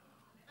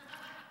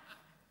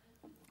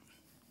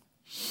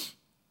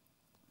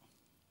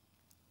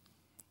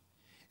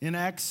 In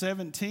Acts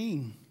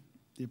 17,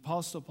 the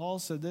Apostle Paul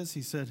said this.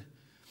 He said,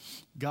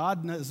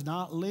 God does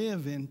not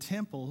live in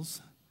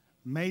temples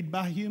made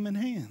by human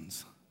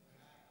hands.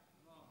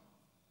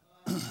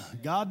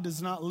 God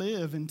does not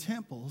live in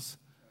temples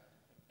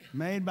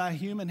made by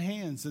human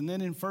hands. And then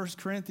in 1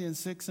 Corinthians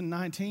 6 and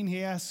 19,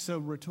 he asks a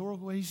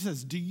rhetorical, he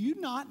says, do you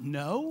not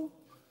know?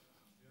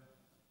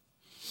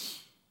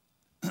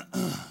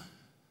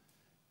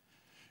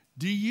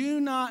 Do you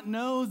not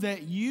know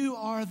that you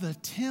are the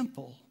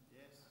temple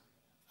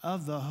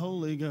of the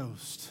Holy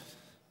Ghost?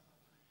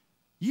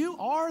 You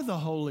are the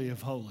Holy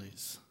of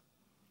Holies.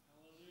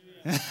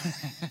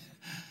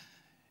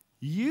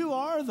 You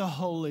are the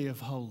Holy of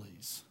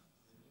Holies.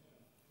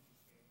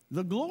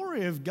 The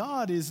glory of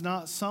God is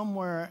not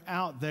somewhere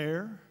out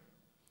there.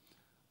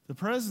 The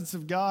presence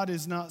of God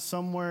is not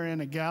somewhere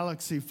in a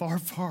galaxy far,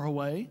 far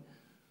away.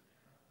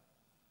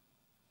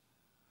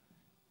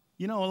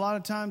 You know, a lot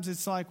of times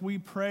it's like we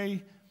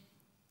pray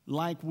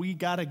like we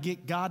got to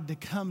get God to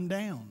come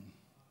down.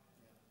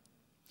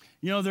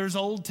 You know, there's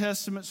Old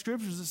Testament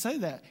scriptures that say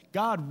that.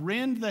 God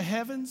rend the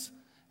heavens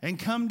and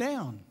come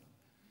down.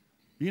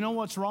 You know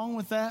what's wrong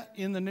with that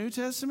in the New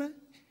Testament?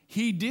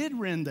 He did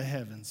rend the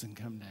heavens and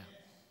come down.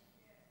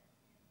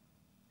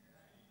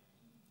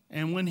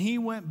 And when He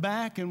went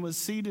back and was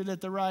seated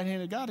at the right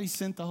hand of God, He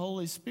sent the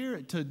Holy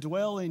Spirit to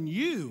dwell in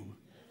you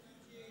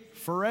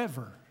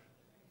forever.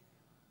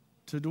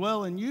 To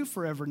dwell in you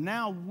forever.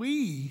 Now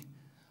we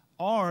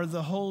are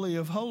the Holy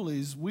of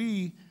Holies.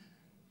 We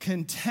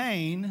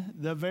contain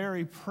the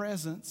very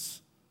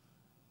presence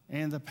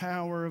and the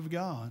power of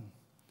God.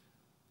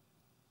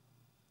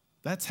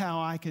 That's how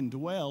I can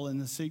dwell in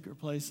the secret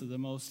place of the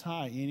Most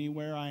High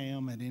anywhere I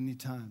am at any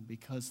time,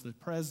 because the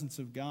presence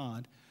of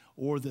God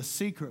or the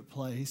secret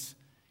place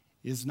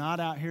is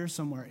not out here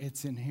somewhere,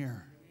 it's in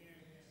here.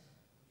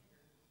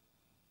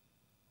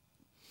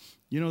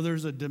 You know,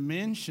 there's a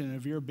dimension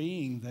of your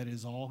being that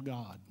is all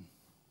God.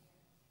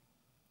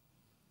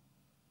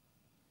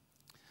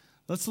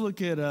 Let's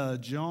look at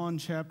John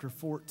chapter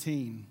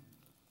 14.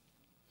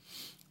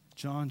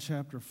 John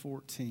chapter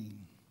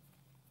 14.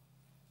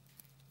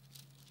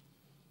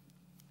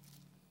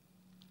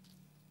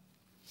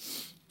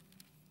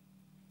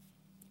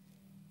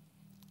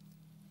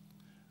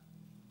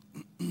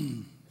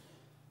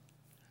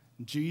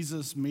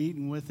 Jesus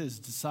meeting with His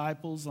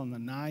disciples on the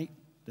night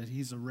that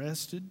He's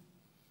arrested.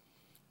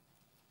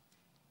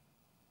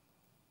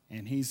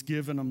 And He's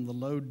giving them the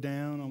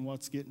lowdown on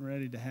what's getting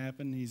ready to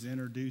happen. He's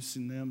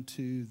introducing them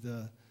to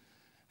the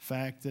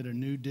fact that a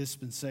new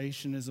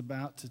dispensation is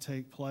about to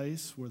take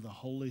place where the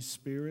Holy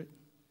Spirit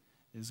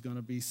is going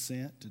to be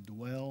sent to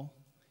dwell.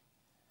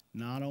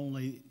 Not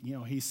only, you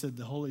know, He said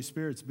the Holy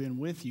Spirit's been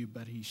with you,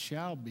 but He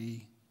shall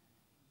be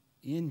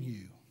in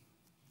you.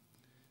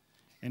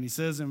 And He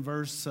says in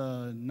verse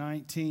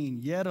 19,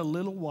 yet a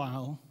little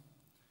while,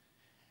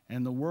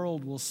 and the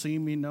world will see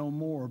me no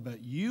more,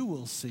 but you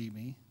will see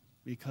me.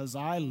 Because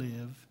I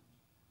live,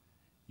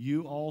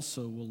 you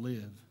also will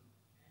live.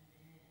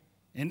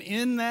 And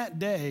in that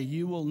day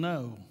you will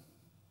know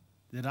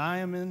that I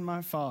am in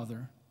my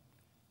Father,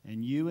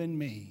 and you in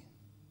me,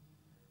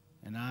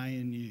 and I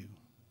in you.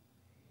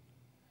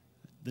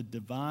 The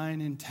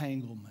divine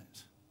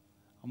entanglement.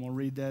 I'm going to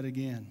read that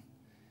again.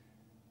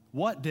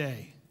 What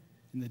day?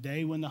 In the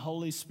day when the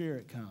Holy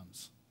Spirit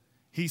comes.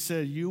 He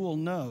said, you will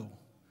know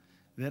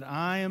that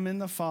I am in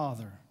the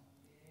Father.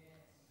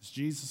 As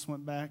Jesus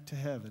went back to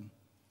heaven.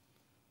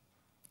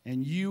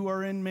 And you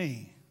are in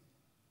me.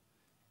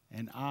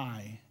 And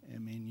I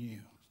am in you.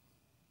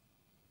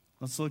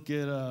 Let's look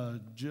at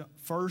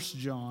 1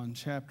 John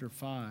chapter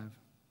 5.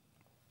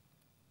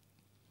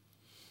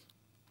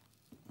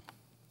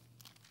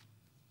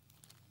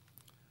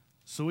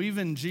 So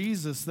even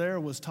Jesus there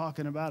was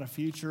talking about a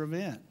future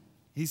event.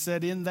 He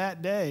said in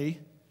that day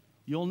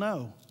you'll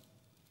know.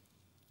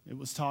 He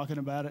was talking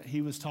about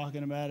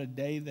a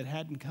day that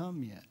hadn't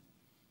come yet.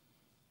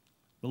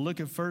 But look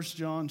at 1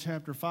 John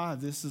chapter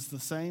 5. This is the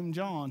same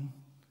John,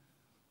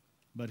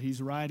 but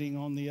he's writing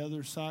on the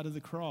other side of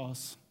the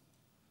cross.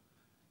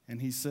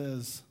 And he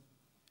says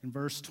in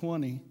verse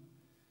 20,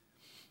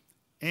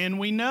 and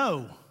we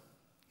know.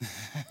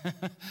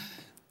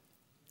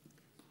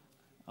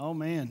 Oh,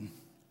 man.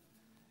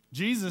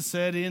 Jesus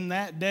said, in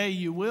that day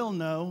you will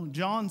know.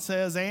 John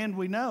says, and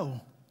we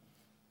know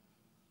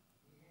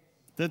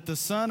that the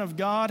Son of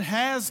God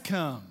has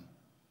come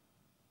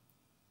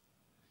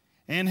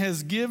and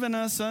has given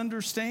us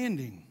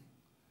understanding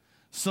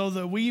so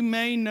that we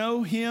may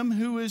know him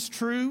who is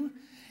true,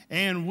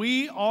 and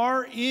we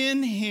are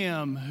in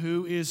him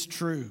who is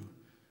true,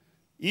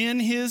 in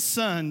his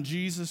Son,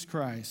 Jesus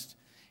Christ.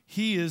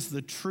 He is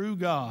the true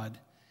God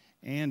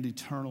and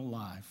eternal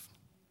life.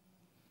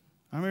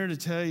 I'm here to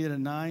tell you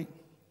tonight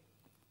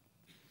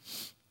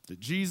that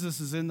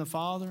Jesus is in the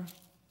Father,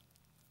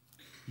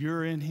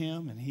 you're in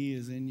him, and he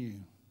is in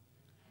you.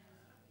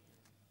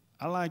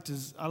 I like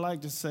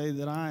to say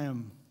that I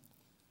am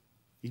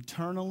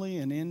eternally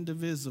and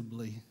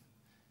indivisibly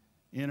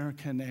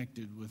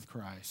interconnected with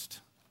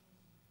Christ.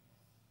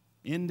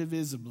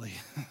 Indivisibly.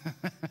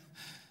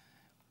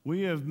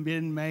 We have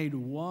been made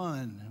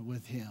one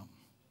with him.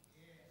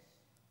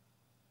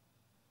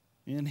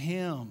 In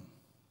him,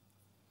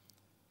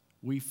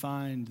 we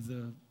find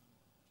the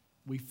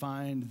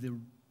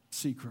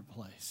secret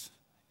place.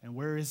 And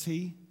where is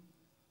he?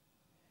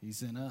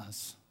 He's in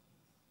us.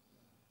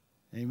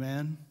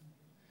 Amen.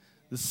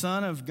 The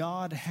Son of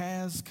God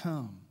has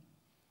come.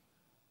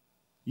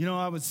 You know,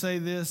 I would say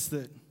this,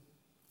 that,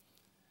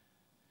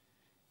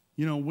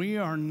 you know, we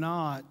are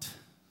not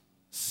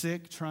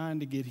sick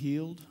trying to get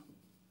healed.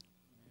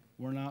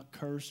 We're not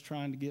cursed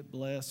trying to get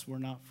blessed. We're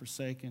not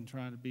forsaken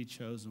trying to be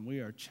chosen. We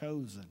are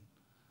chosen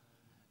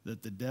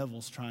that the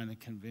devil's trying to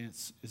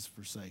convince is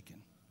forsaken.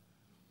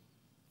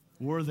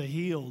 We're the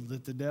healed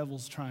that the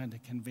devil's trying to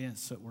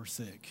convince that we're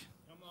sick.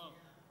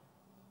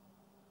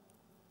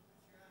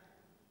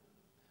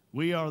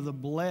 We are the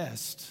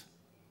blessed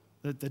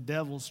that the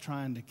devil's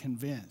trying to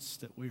convince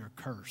that we are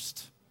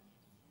cursed.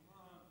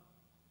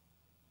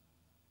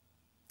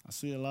 I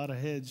see a lot of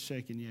heads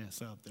shaking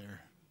yes out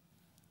there.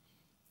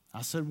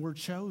 I said we're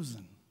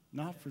chosen,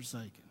 not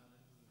forsaken.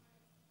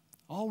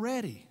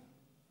 Already.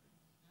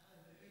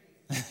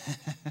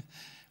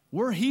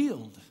 We're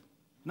healed,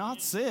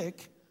 not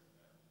sick.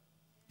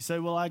 You say,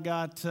 well, I've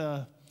got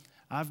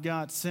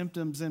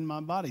symptoms in my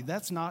body.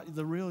 That's not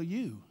the real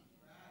you.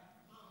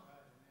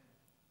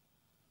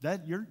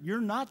 That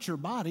you're not your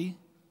body.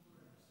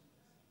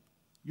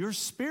 Your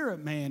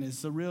spirit man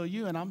is the real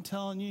you, and I'm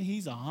telling you,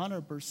 he's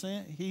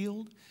 100%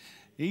 healed.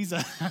 He's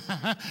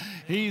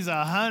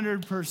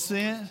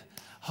 100%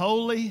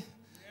 holy.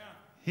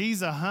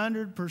 He's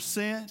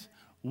 100%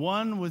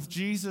 one with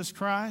Jesus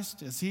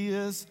Christ, as he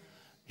is.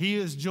 He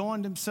has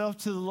joined himself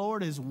to the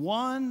Lord as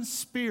one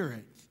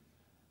spirit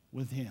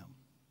with him.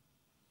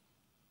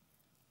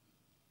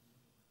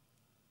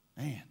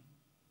 Man,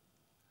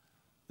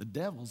 the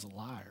devil's a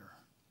liar.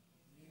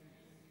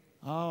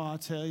 Oh, I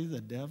tell you, the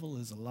devil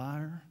is a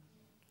liar.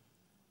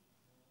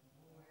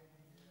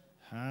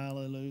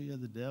 Hallelujah,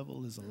 the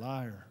devil is a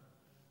liar.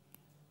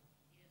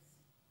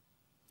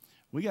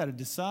 We got to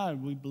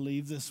decide, we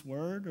believe this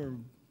word or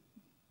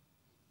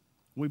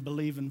we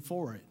believing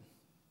for it.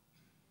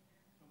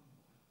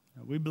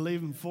 Are we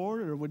believing for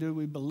it or do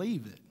we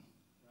believe it?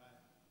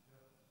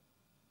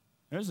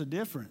 There's a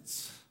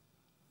difference.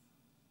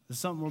 Is it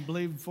something we're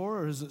believing for,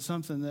 or is it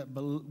something that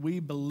we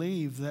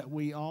believe that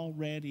we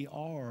already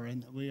are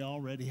and that we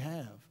already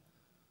have?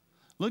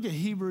 Look at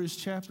Hebrews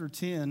chapter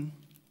 10.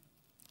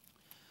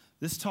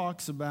 This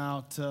talks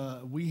about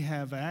we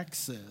have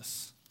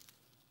access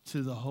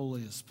to the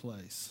holiest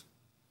place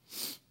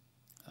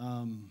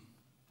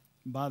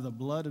by the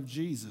blood of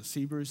Jesus.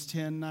 Hebrews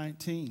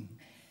 10:19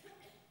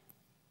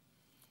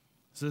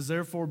 says,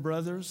 therefore,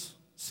 brothers,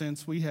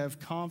 since we have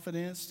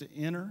confidence to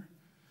enter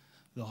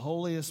the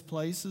holiest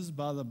places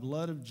by the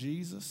blood of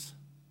Jesus.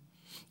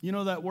 You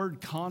know that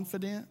word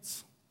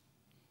confidence?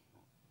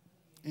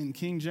 In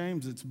King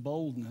James, it's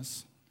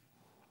boldness.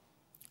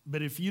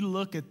 But if you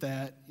look at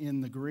that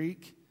in the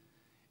Greek,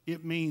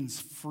 it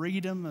means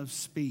freedom of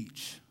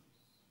speech.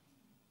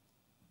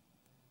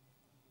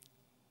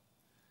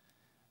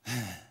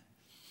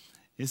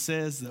 It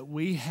says that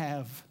we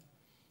have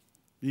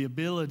the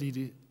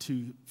ability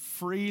to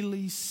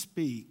freely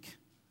speak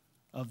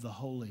of the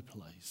holy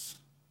place.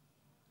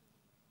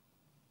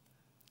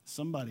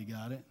 Somebody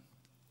got it.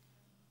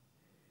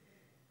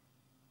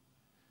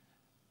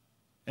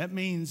 That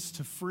means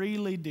to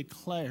freely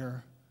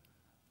declare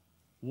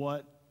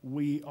what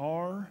we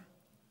are,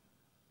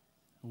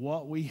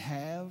 what we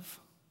have,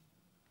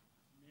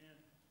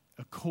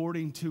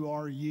 according to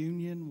our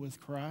union with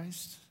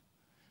Christ.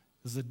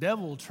 Because the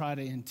devil will try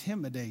to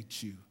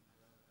intimidate you.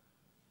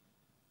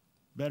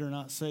 Better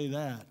not say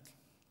that.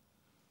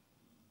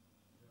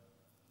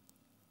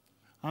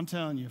 I'm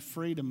telling you,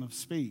 freedom of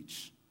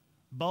speech.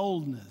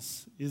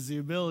 Boldness is the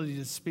ability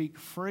to speak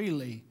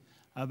freely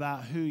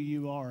about who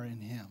you are in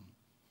Him.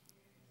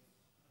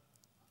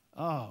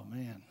 Oh,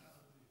 man.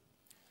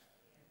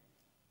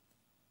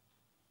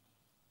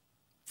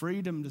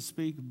 Freedom to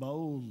speak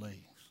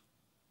boldly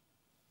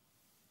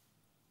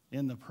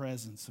in the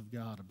presence of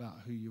God about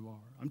who you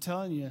are. I'm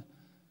telling you,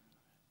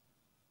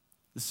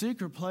 the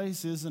secret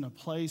place isn't a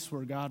place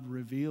where God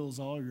reveals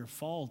all your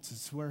faults.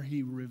 It's where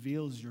He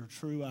reveals your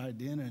true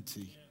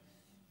identity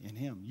in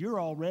Him.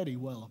 You're already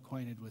well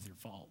acquainted with your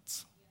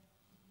faults.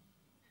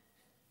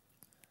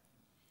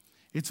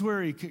 It's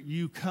where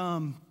you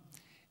come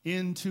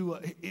into,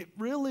 it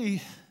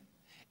really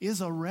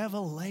is a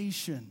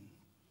revelation.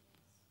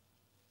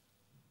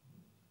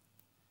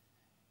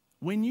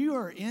 When you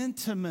are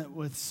intimate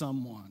with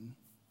someone,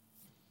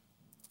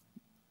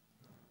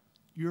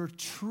 your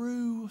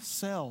true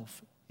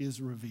self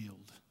is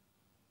revealed.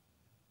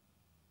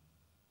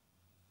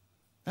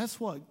 That's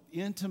what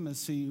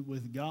intimacy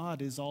with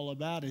God is all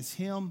about, is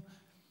Him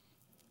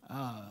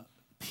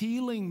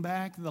peeling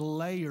back the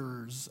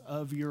layers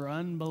of your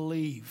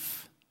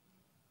unbelief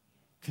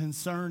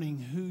concerning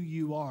who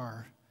you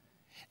are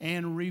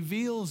and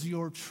reveals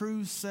your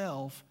true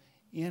self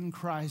in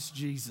Christ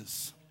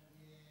Jesus.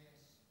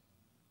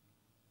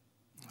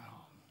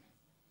 Oh.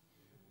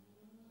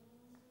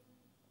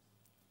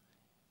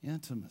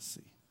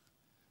 Intimacy.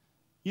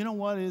 You know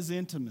what is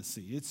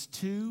intimacy? It's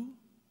two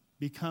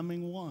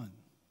becoming one.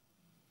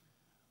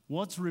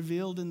 What's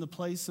revealed in the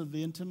place of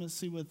the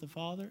intimacy with the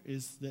Father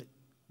is that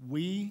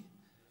we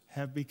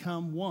have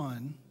become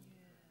one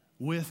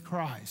with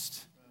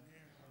Christ.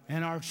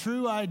 And our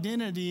true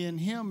identity in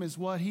Him is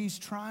what He's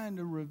trying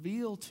to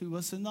reveal to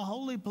us in the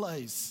holy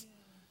place.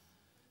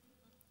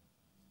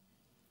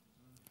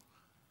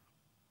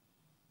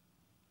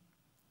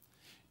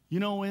 You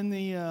know, in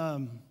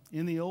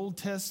the Old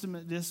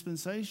Testament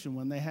dispensation,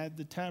 when they had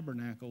the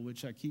tabernacle,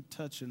 which I keep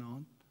touching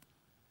on,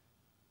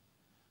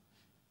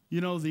 you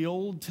know, the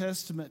Old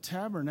Testament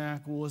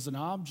tabernacle was an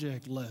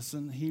object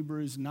lesson.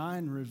 Hebrews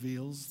 9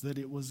 reveals that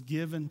it was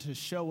given to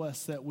show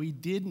us that we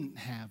didn't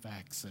have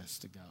access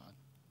to God.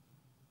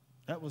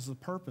 That was the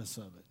purpose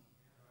of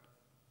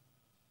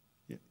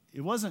it. It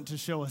wasn't to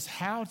show us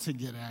how to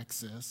get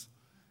access.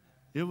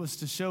 It was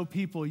to show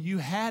people you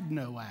had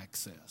no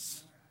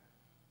access.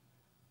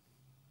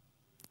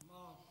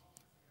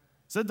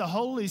 Said the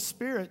Holy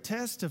Spirit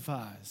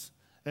testifies,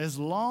 as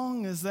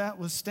long as that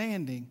was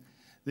standing,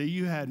 that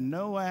you had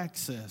no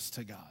access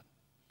to God.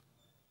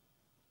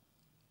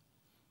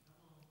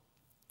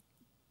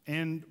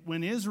 And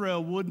when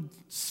Israel would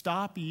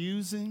stop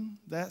using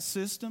that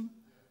system,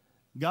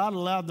 God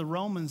allowed the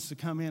Romans to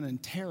come in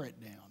and tear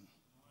it down.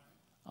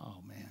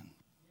 Oh, man.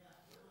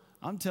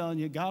 I'm telling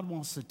you, God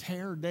wants to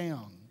tear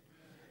down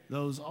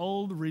those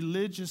old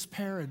religious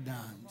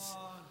paradigms.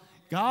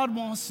 God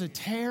wants to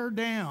tear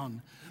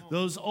down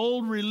those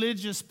old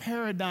religious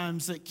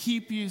paradigms that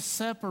keep you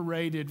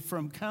separated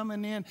from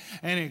coming in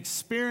and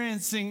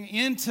experiencing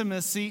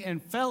intimacy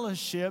and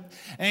fellowship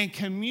and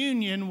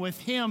communion with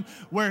Him,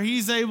 where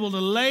He's able to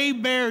lay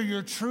bare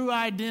your true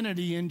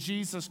identity in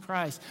Jesus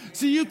Christ.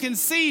 So you can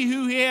see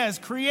who He has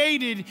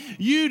created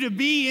you to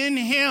be in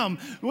Him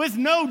with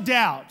no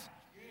doubt.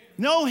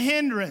 No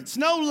hindrance,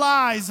 no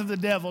lies of the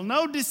devil,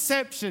 no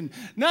deception,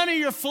 none of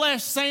your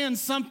flesh saying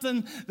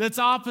something that's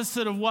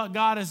opposite of what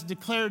God has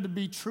declared to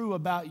be true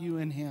about you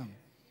in Him.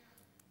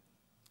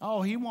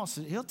 Oh,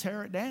 He'll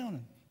tear it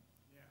down.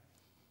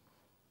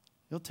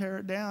 He'll tear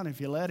it down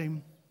if you let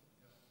Him.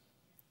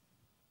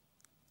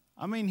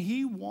 I mean,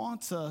 He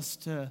wants us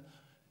to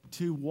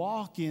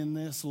walk in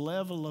this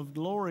level of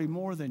glory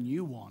more than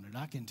you wanted.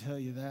 I can tell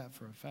you that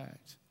for a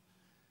fact.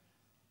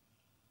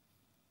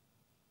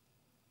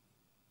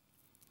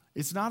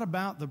 It's not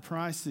about the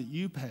price that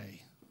you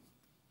pay.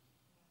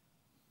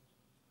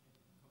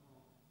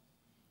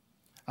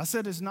 I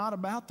said it's not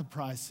about the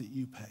price that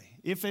you pay.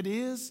 If it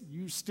is,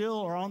 you still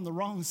are on the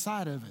wrong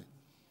side of it.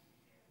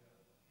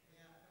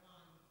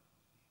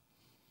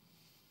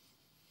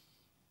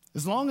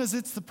 As long as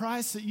it's the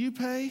price that you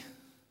pay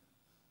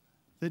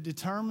that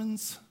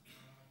determines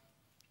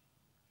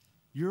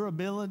your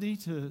ability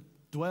to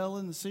dwell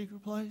in the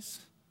secret place,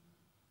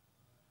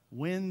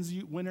 when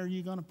are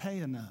you going to pay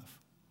enough?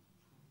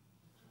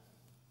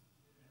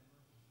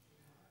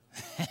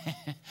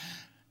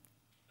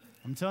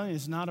 I'm telling you,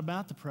 it's not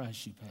about the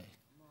price you pay.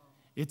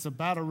 It's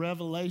about a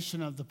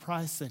revelation of the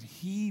price that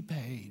He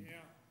paid.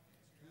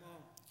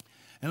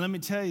 And let me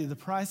tell you, the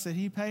price that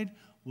He paid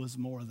was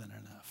more than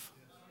enough.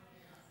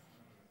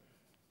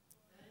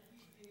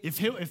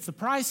 If the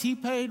price He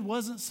paid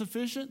wasn't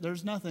sufficient,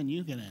 there's nothing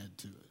you can add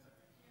to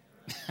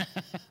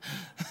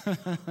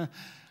it.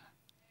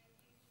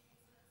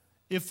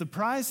 If the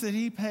price that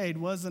He paid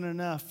wasn't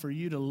enough for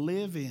you to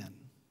live in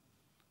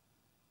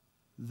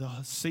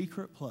the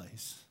secret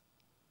place,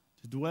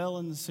 to dwell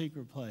in the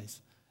secret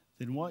place,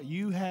 then what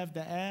you have to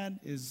add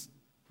is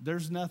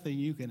there's nothing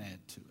you can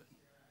add to it.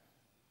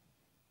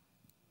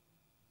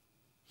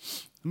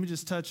 Let me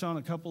just touch on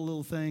a couple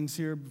little things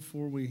here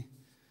before we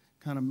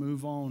kind of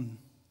move on.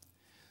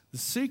 The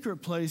secret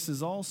place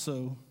is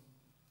also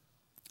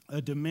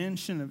a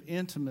dimension of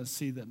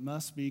intimacy that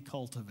must be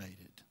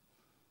cultivated.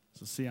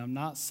 So see, I'm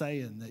not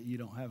saying that you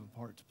don't have a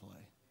part to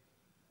play.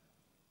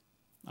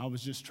 I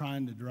was just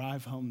trying to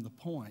drive home the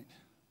point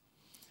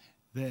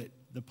that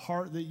the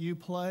part that you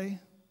play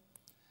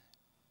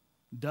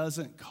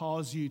doesn't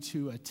cause you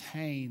to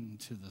attain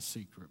to the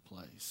secret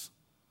place.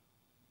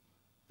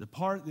 The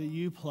part that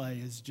you play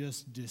is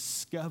just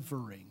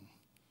discovering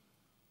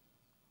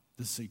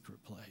the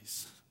secret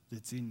place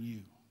that's in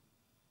you.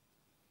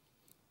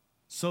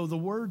 So the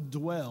word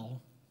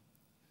dwell,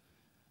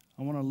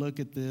 I want to look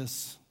at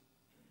this.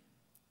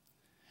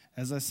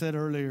 As I said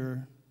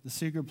earlier, the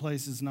secret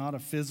place is not a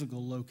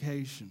physical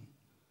location.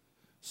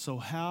 So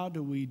how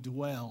do we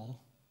dwell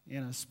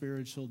in a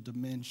spiritual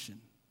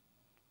dimension?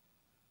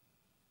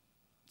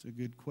 It's a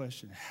good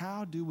question.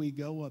 How do we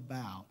go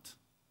about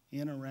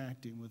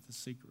interacting with the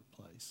secret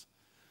place?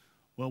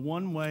 Well,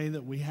 one way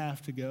that we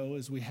have to go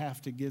is we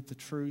have to get the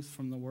truth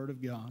from the Word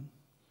of God,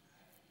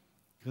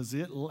 because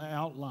it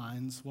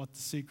outlines what the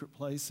secret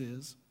place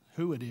is,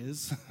 who it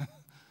is.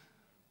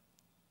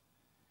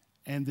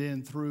 And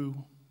then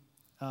through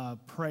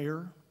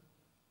prayer,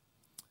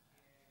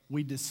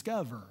 we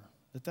discover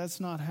that that's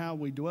not how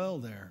we dwell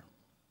there.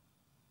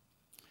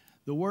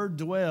 The word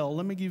dwell,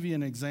 let me give you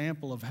an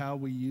example of how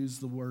we use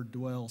the word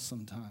dwell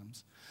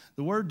sometimes.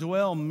 The word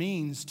dwell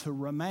means to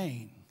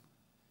remain.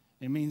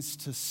 It means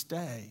to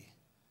stay.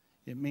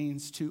 It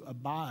means to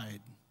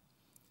abide.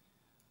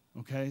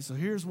 Okay, so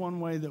here's one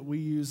way that we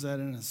use that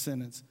in a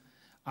sentence.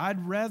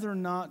 I'd rather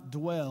not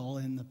dwell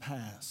in the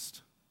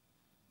past.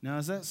 Now,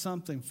 is that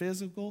something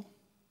physical?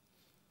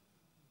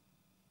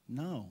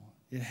 No,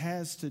 it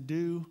has to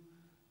do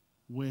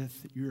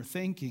with your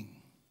thinking.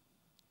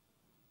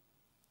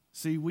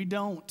 See, we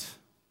don't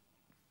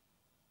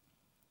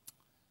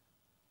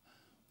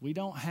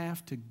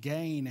have to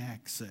gain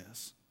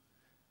access.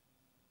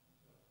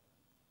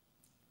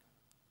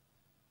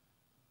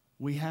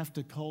 We have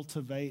to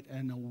cultivate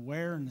an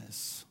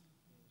awareness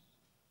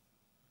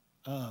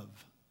of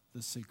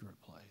the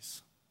secret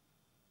place.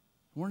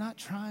 We're not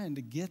trying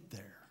to get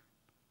there.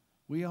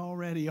 We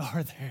already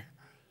are there.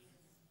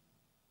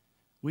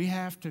 We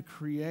have to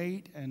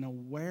create an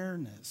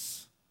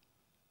awareness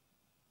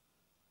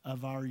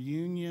of our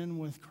union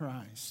with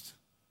Christ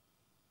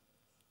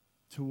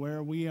to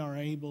where we are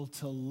able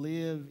to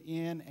live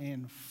in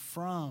and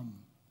from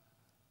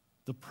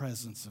the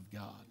presence of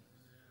God.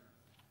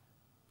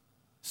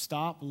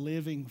 Stop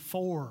living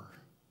for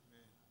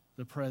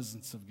the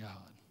presence of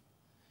God.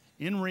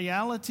 In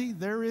reality,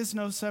 there is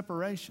no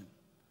separation.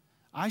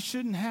 I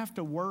shouldn't have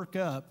to work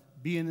up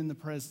being in the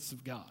presence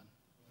of God.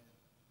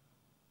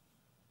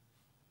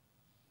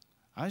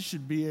 I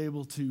should be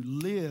able to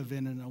live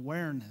in an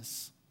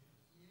awareness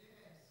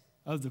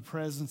of the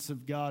presence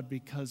of God,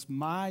 because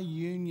my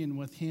union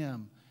with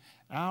Him,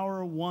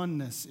 our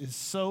oneness, is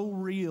so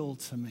real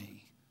to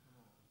me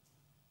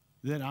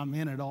that I'm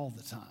in it all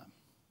the time.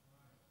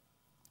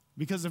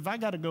 Because if I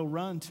got to go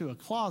run to a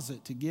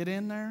closet to get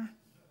in there,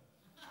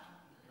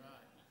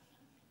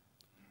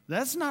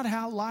 that's not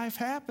how life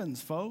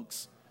happens,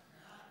 folks.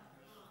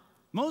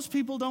 Most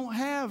people don't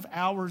have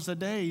hours a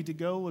day to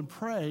go and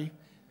pray.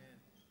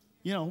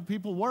 You know,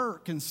 people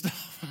work and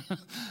stuff.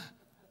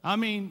 I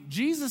mean,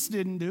 Jesus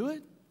didn't do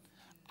it.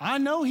 I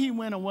know He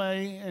went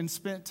away and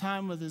spent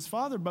time with His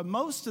Father, but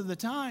most of the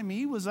time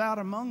He was out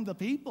among the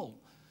people.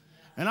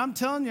 And I'm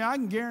telling you, I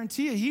can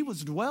guarantee you, He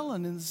was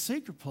dwelling in the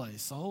secret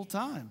place the whole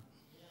time.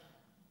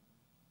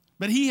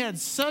 But He had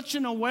such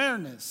an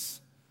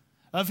awareness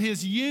of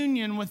His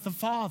union with the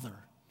Father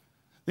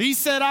that He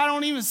said, I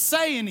don't even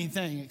say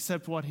anything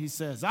except what He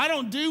says. I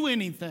don't do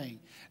anything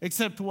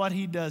except what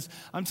He does.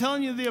 I'm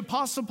telling you, the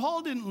Apostle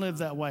Paul didn't live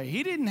that way.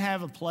 He didn't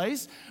have a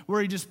place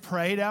where he just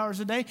prayed hours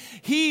a day.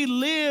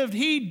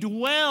 He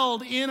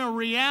dwelled in a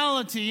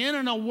reality, in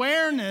an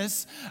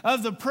awareness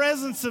of the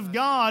presence of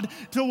God,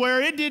 to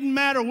where it didn't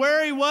matter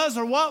where he was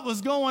or what was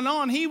going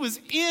on. He was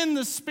in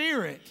the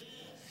Spirit.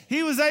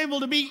 He was able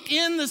to be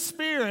in the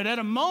Spirit at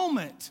a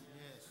moment.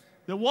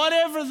 That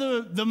whatever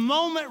the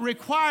moment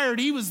required,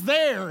 he was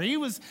there. He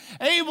was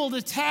able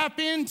to tap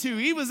into.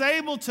 He was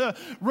able to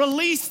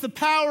release the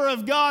power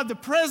of God, the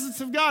presence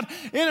of God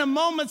in a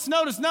moment's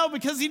notice. No,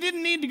 because he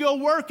didn't need to go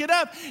work it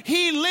up.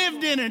 He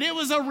lived in it. It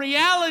was a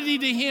reality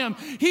to him.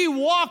 He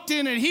walked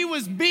in it. He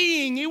was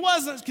being. He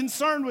wasn't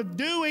concerned with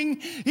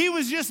doing. He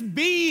was just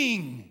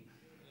being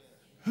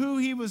who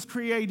he was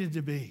created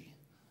to be.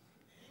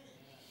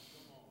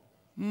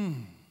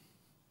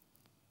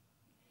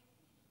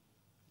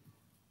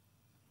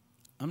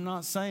 I'm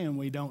not saying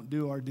we don't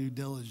do our due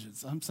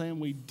diligence. I'm saying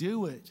we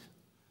do it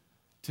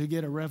to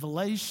get a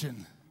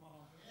revelation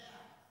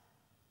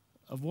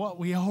of what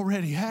we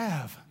already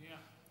have.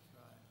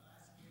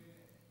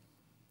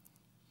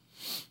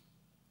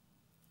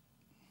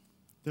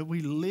 That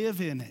we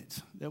live in it,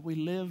 that we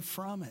live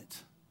from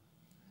it,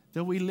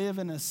 that we live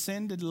an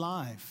ascended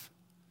life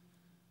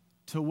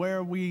to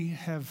where we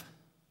have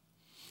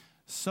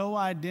so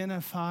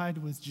identified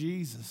with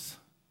Jesus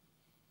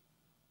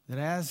that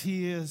as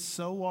he is,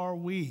 so are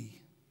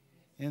we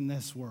in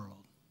this world.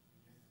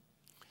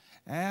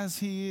 As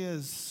he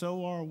is,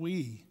 so are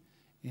we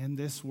in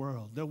this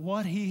world. That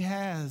what he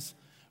has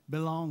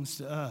belongs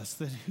to us.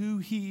 That who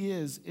he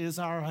is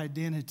our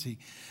identity.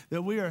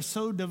 That we are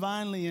so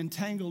divinely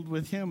entangled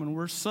with him and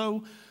we're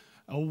so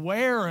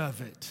aware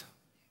of it.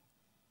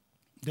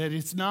 That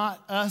it's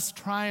not us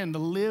trying to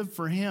live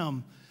for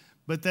him,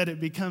 but that it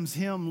becomes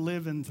him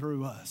living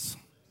through us.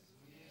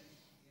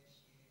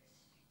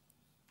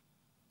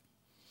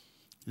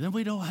 Then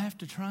we don't have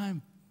to try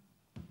and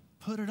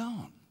put it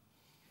on.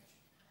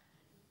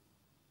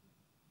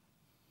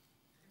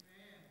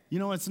 You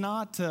know, it's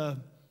not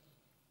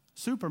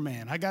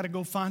Superman. I got to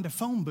go find a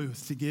phone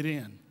booth to get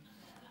in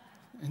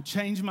and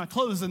change my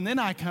clothes, and then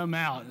I come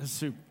out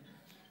as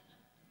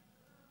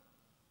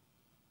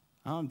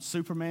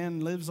Superman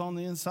lives on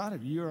the inside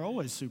of you. You're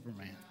always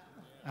Superman.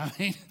 I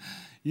mean,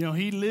 you know,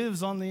 he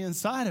lives on the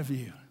inside of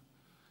you.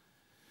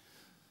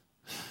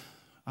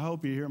 I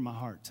hope you hear my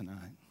heart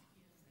tonight.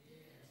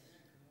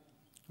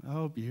 I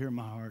hope you hear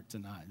my heart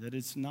tonight, that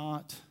it's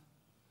not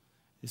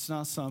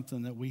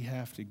something that we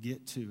have to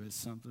get to. It's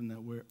something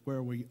that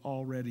where we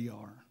already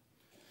are.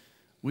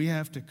 We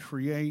have to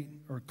create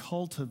or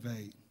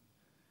cultivate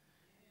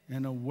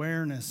an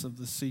awareness of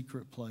the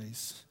secret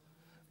place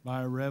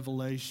by a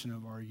revelation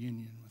of our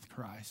union with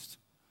Christ.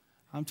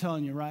 I'm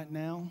telling you right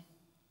now,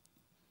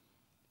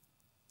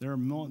 there are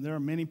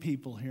many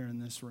people here in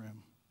this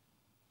room,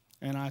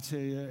 and I tell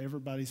you,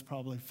 everybody's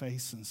probably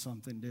facing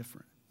something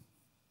different.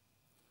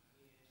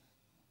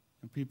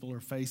 And people are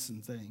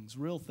facing things,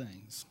 real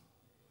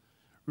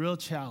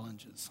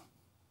challenges,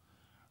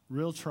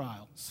 real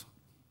trials.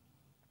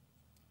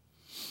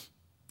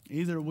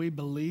 Either we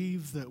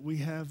believe that we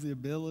have the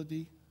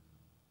ability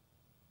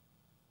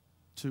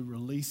to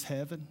release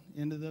heaven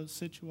into those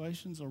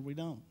situations, or we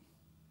don't.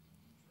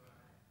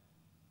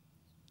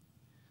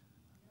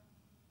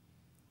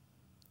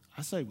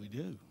 I say we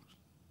do.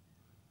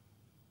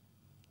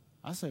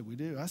 I say we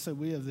do. I say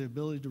we have the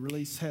ability to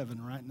release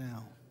heaven right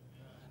now.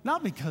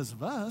 Not because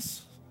of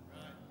us.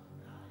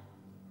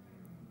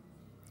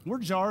 We're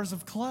jars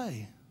of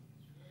clay.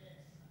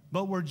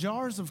 But we're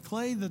jars of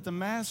clay that the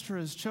master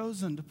has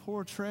chosen to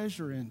pour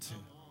treasure into.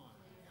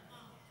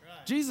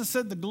 Jesus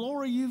said, the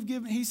glory you've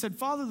given, he said,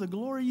 Father, the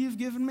glory you've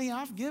given me,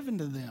 I've given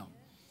to them.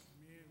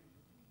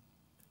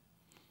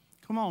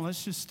 Come on,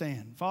 let's just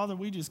stand. Father,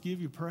 we just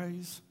give you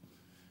praise.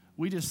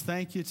 We just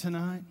thank you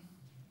tonight.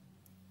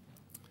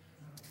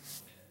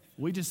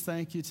 We just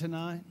thank you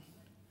tonight.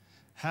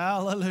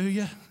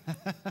 Hallelujah.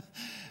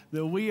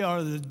 That we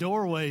are the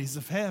doorways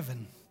of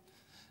heaven.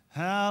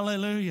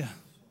 Hallelujah.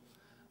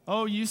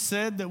 Oh, you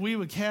said that we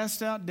would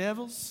cast out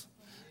devils,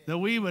 that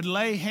we would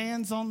lay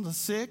hands on the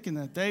sick and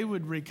that they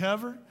would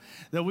recover,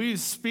 that we would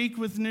speak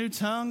with new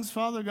tongues,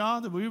 Father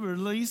God, that we would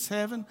release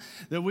heaven,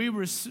 that we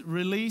would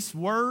release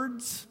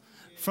words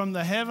from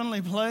the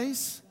heavenly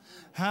place.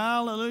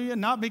 Hallelujah.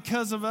 Not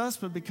because of us,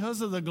 but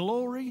because of the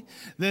glory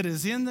that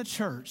is in the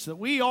church, that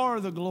we are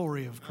the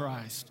glory of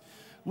Christ.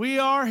 We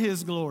are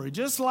his glory.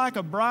 Just like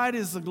a bride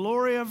is the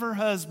glory of her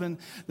husband,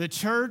 the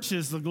church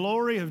is the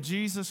glory of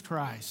Jesus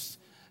Christ.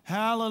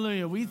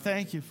 Hallelujah. We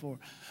thank you for it.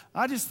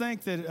 I just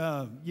think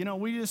that,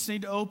 we just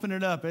need to open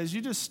it up. As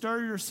you just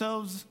stir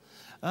yourselves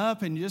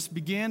up and just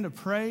begin to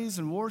praise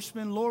and worship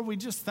him, Lord, we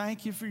just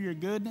thank you for your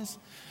goodness.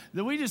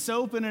 That we just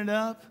open it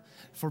up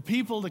for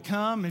people to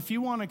come. If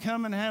you want to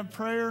come and have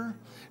prayer,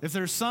 if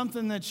there's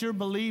something that you're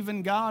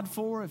believing God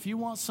for, if you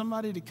want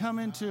somebody to come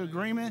into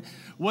agreement,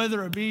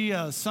 whether it be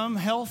some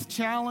health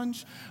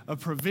challenge, a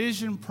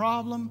provision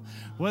problem,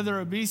 whether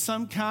it be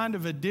some kind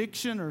of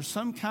addiction or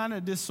some kind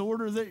of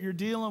disorder that you're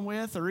dealing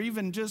with, or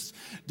even just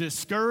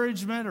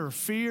discouragement or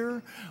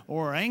fear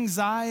or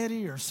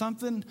anxiety or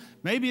something,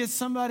 maybe it's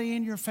somebody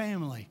in your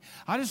family.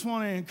 I just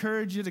want to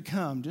encourage you to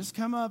come. Just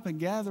come up and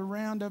gather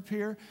around up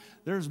here.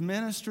 There's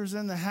ministers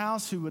in the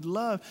house who would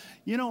love,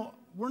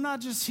 we're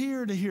not just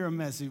here to hear a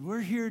message.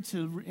 We're here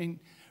to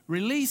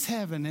release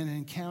heaven and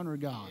encounter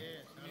God.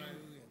 Yes,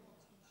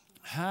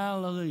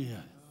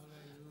 hallelujah. Hallelujah.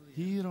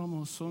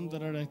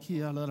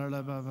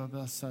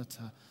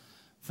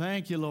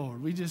 Thank you,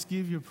 Lord. We just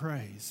give you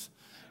praise.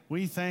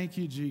 We thank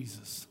you,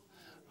 Jesus.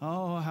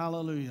 Oh,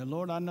 hallelujah.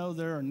 Lord, I know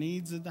there are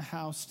needs in the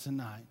house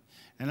tonight.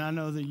 And I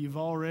know that you've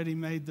already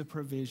made the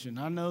provision.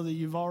 I know that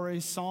you've already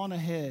saw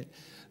ahead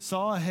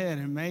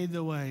and made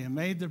the way and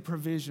made the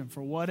provision for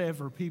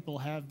whatever people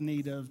have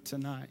need of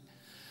tonight.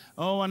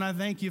 Oh, and I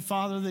thank you,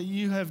 Father, that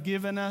you have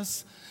given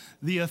us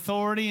the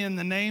authority in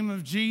the name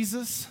of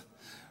Jesus,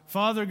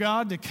 Father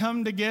God, to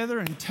come together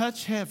and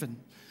touch heaven.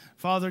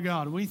 Father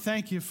God, we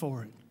thank you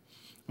for it.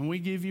 And we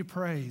give you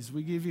praise.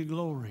 We give you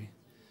glory.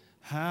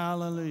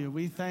 Hallelujah.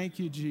 We thank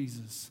you,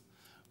 Jesus.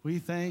 We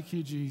thank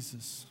you,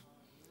 Jesus.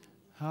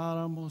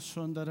 Hallelujah.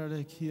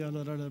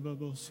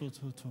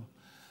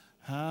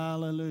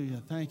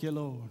 Thank you,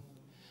 Lord.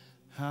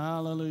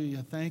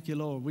 Hallelujah. Thank you,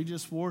 Lord. We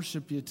just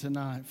worship you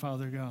tonight,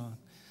 Father God.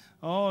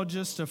 Oh,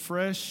 just a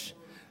fresh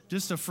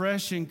just a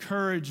fresh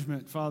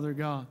encouragement, Father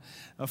God.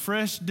 A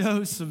fresh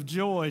dose of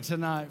joy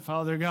tonight,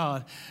 Father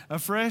God. A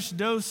fresh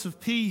dose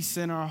of peace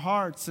in our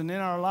hearts and in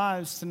our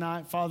lives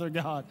tonight, Father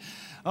God.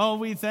 Oh,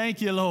 we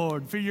thank you,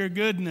 Lord, for your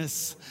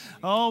goodness.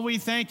 Oh, we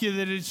thank you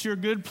that it's your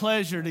good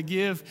pleasure to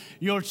give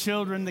your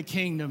children the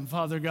kingdom,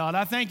 Father God.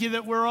 I thank you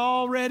that we're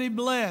already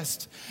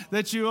blessed,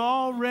 that you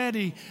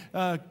already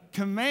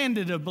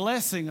commanded a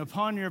blessing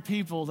upon your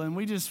people, and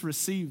we just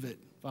receive it,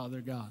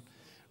 Father God.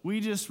 We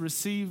just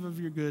receive of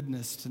your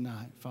goodness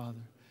tonight,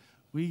 Father.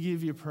 We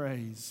give you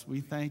praise.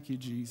 We thank you,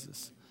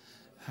 Jesus.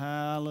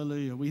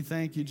 Hallelujah. We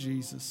thank you,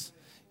 Jesus.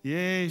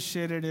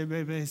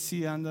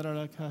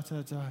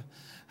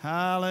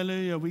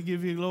 Hallelujah. We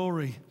give you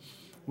glory.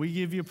 We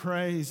give you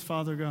praise,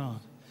 Father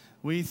God.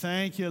 We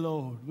thank you,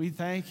 Lord. We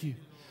thank you.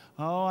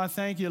 Oh, I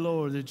thank you,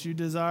 Lord, that you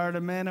desire to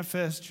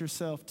manifest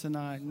yourself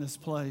tonight in this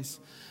place.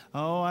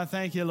 Oh, I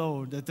thank you,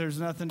 Lord, that there's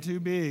nothing too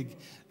big.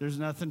 There's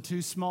nothing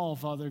too small,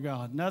 Father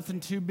God.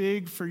 Nothing too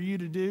big for you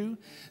to do.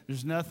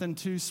 There's nothing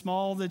too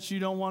small that you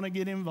don't want to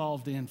get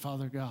involved in,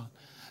 Father God.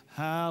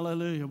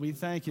 Hallelujah. We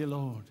thank you,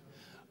 Lord.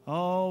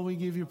 Oh, we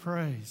give you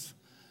praise.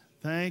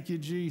 Thank you,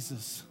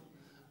 Jesus.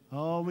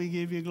 Oh, we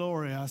give you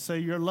glory. I say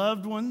your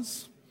loved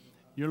ones,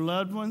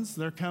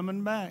 they're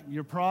coming back.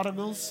 Your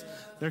prodigals,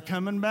 they're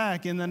coming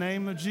back in the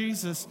name of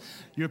Jesus.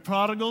 Your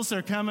prodigals,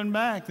 they're coming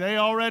back. They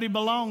already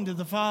belong to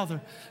the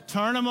Father.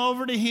 Turn them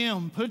over to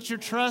Him. Put your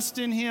trust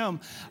in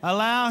Him.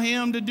 Allow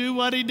Him to do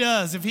what He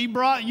does. If He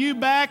brought you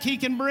back, He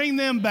can bring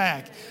them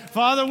back.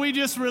 Father, we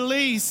just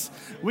release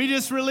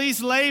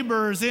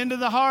laborers into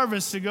the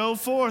harvest to go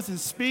forth and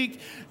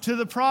speak to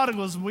the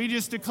prodigals. We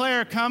just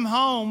declare, come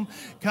home,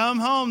 come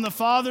home. The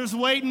Father's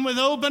waiting with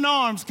open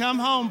arms. Come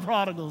home,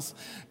 prodigals.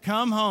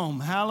 Come home.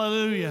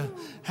 Hallelujah.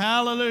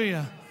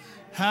 Hallelujah.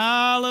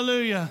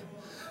 Hallelujah.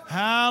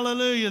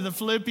 Hallelujah. The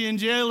Philippian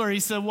jailer, he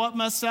said, what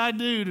must I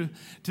do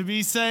to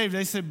be saved?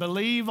 They said,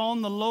 believe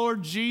on the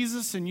Lord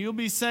Jesus and you'll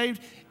be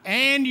saved,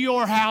 and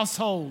your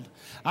household.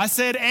 I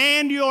said,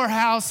 and your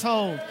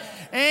household.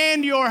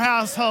 And your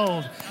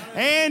household.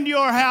 And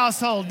your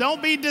household.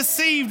 Don't be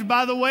deceived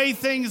by the way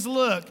things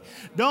look.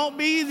 Don't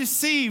be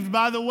deceived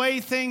by the way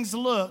things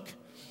look.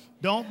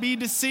 Don't be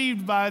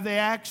deceived by the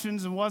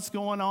actions and what's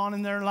going on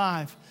in their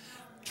life.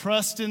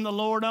 Trust in the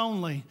Lord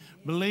only.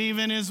 Believe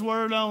in His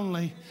word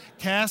only.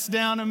 Cast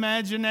down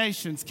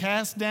imaginations.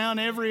 Cast down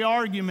every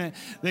argument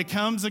that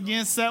comes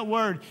against that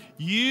word.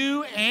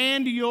 You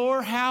and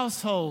your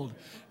household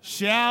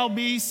shall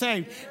be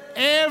saved.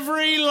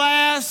 Every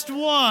last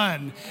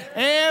one.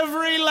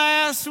 Every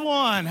last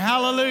one.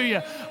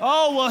 Hallelujah.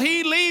 Oh, well,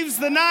 He leaves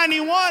the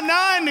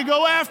 91 to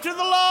go after the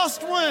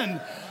lost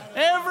one.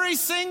 Every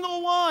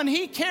single one.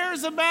 He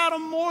cares about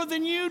them more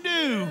than you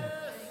do.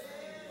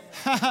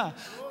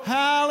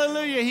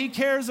 Hallelujah. He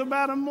cares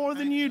about them more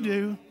than you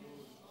do.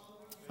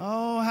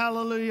 Oh,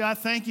 hallelujah. I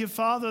thank you,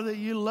 Father, that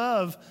you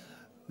love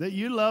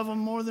them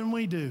more than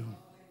we do.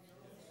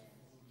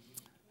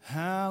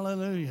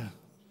 Hallelujah.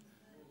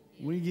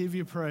 We give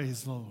you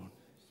praise, Lord.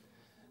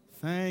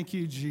 Thank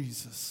you,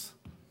 Jesus.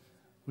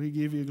 We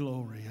give you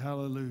glory.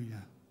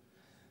 Hallelujah.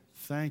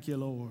 Thank you,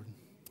 Lord.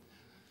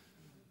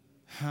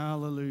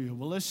 Hallelujah.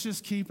 Well, let's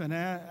just keep an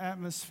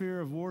atmosphere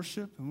of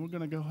worship, and we're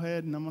going to go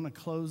ahead and I'm going to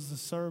close the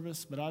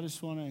service, but I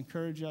just want to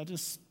encourage you. I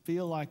just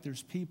feel like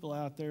there's people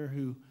out there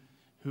who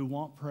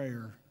want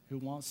prayer, who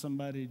want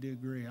somebody to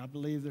agree. I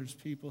believe there's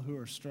people who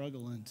are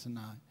struggling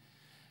tonight.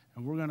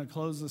 And we're going to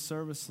close the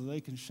service so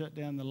they can shut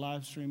down the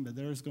live stream, but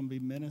there's going to be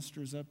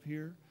ministers up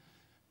here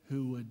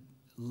who would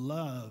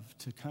love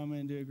to come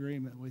into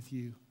agreement with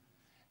you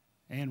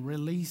and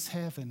release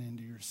heaven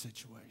into your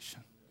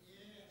situation.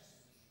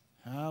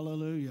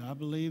 Hallelujah. I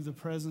believe the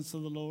presence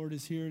of the Lord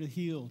is here to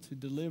heal, to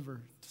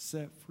deliver, to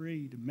set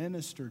free, to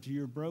minister to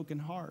your broken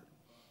heart.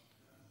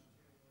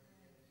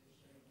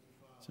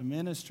 To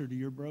minister to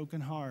your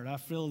broken heart. I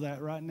feel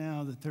that right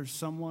now, that there's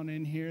someone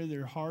in here,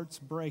 their heart's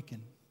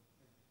breaking.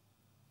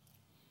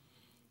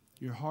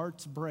 Your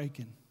heart's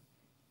breaking.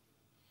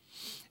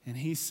 And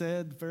He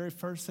said, the very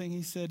first thing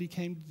He said He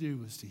came to do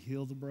was to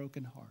heal the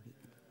brokenhearted.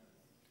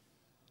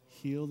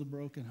 Heal the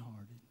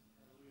brokenhearted.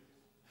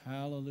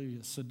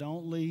 Hallelujah. So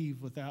don't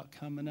leave without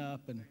coming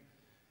up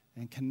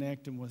and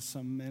connecting with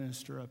some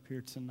minister up here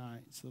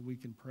tonight so that we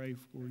can pray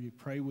for you,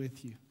 pray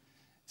with you,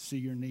 see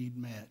your need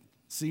met,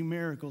 see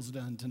miracles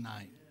done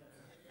tonight.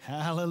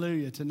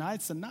 Hallelujah.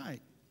 Tonight's the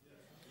night.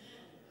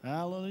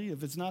 Hallelujah.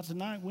 If it's not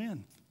tonight,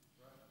 when?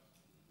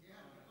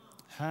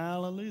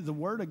 Hallelujah. The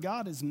Word of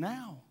God is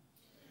now.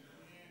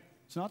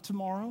 It's not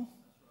tomorrow.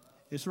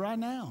 It's right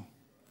now.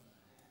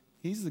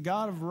 He's the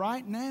God of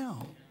right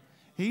now.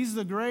 He's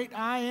the great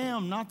I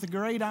am, not the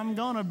great I'm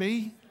going to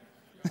be.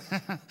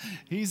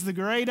 He's the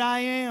great I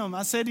am.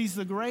 I said He's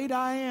the great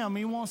I am.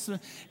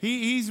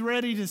 He's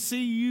ready to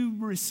see you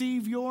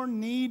receive your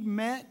need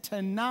met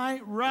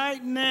tonight,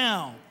 right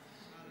now.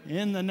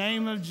 In the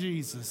name of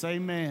Jesus.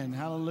 Amen.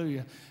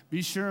 Hallelujah.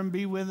 Be sure and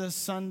be with us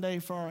Sunday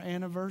for our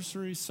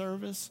anniversary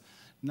service.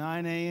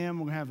 9 a.m.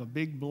 We're going to have a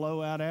big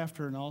blowout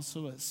after, and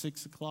also at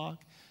 6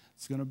 o'clock.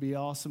 It's going to be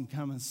awesome.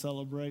 Come and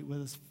celebrate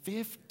with us.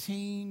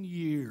 15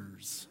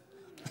 years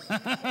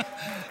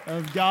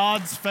of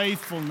God's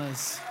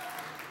faithfulness.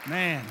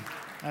 Man,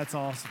 that's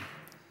awesome.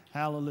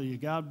 Hallelujah.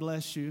 God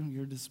bless you.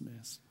 You're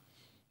dismissed.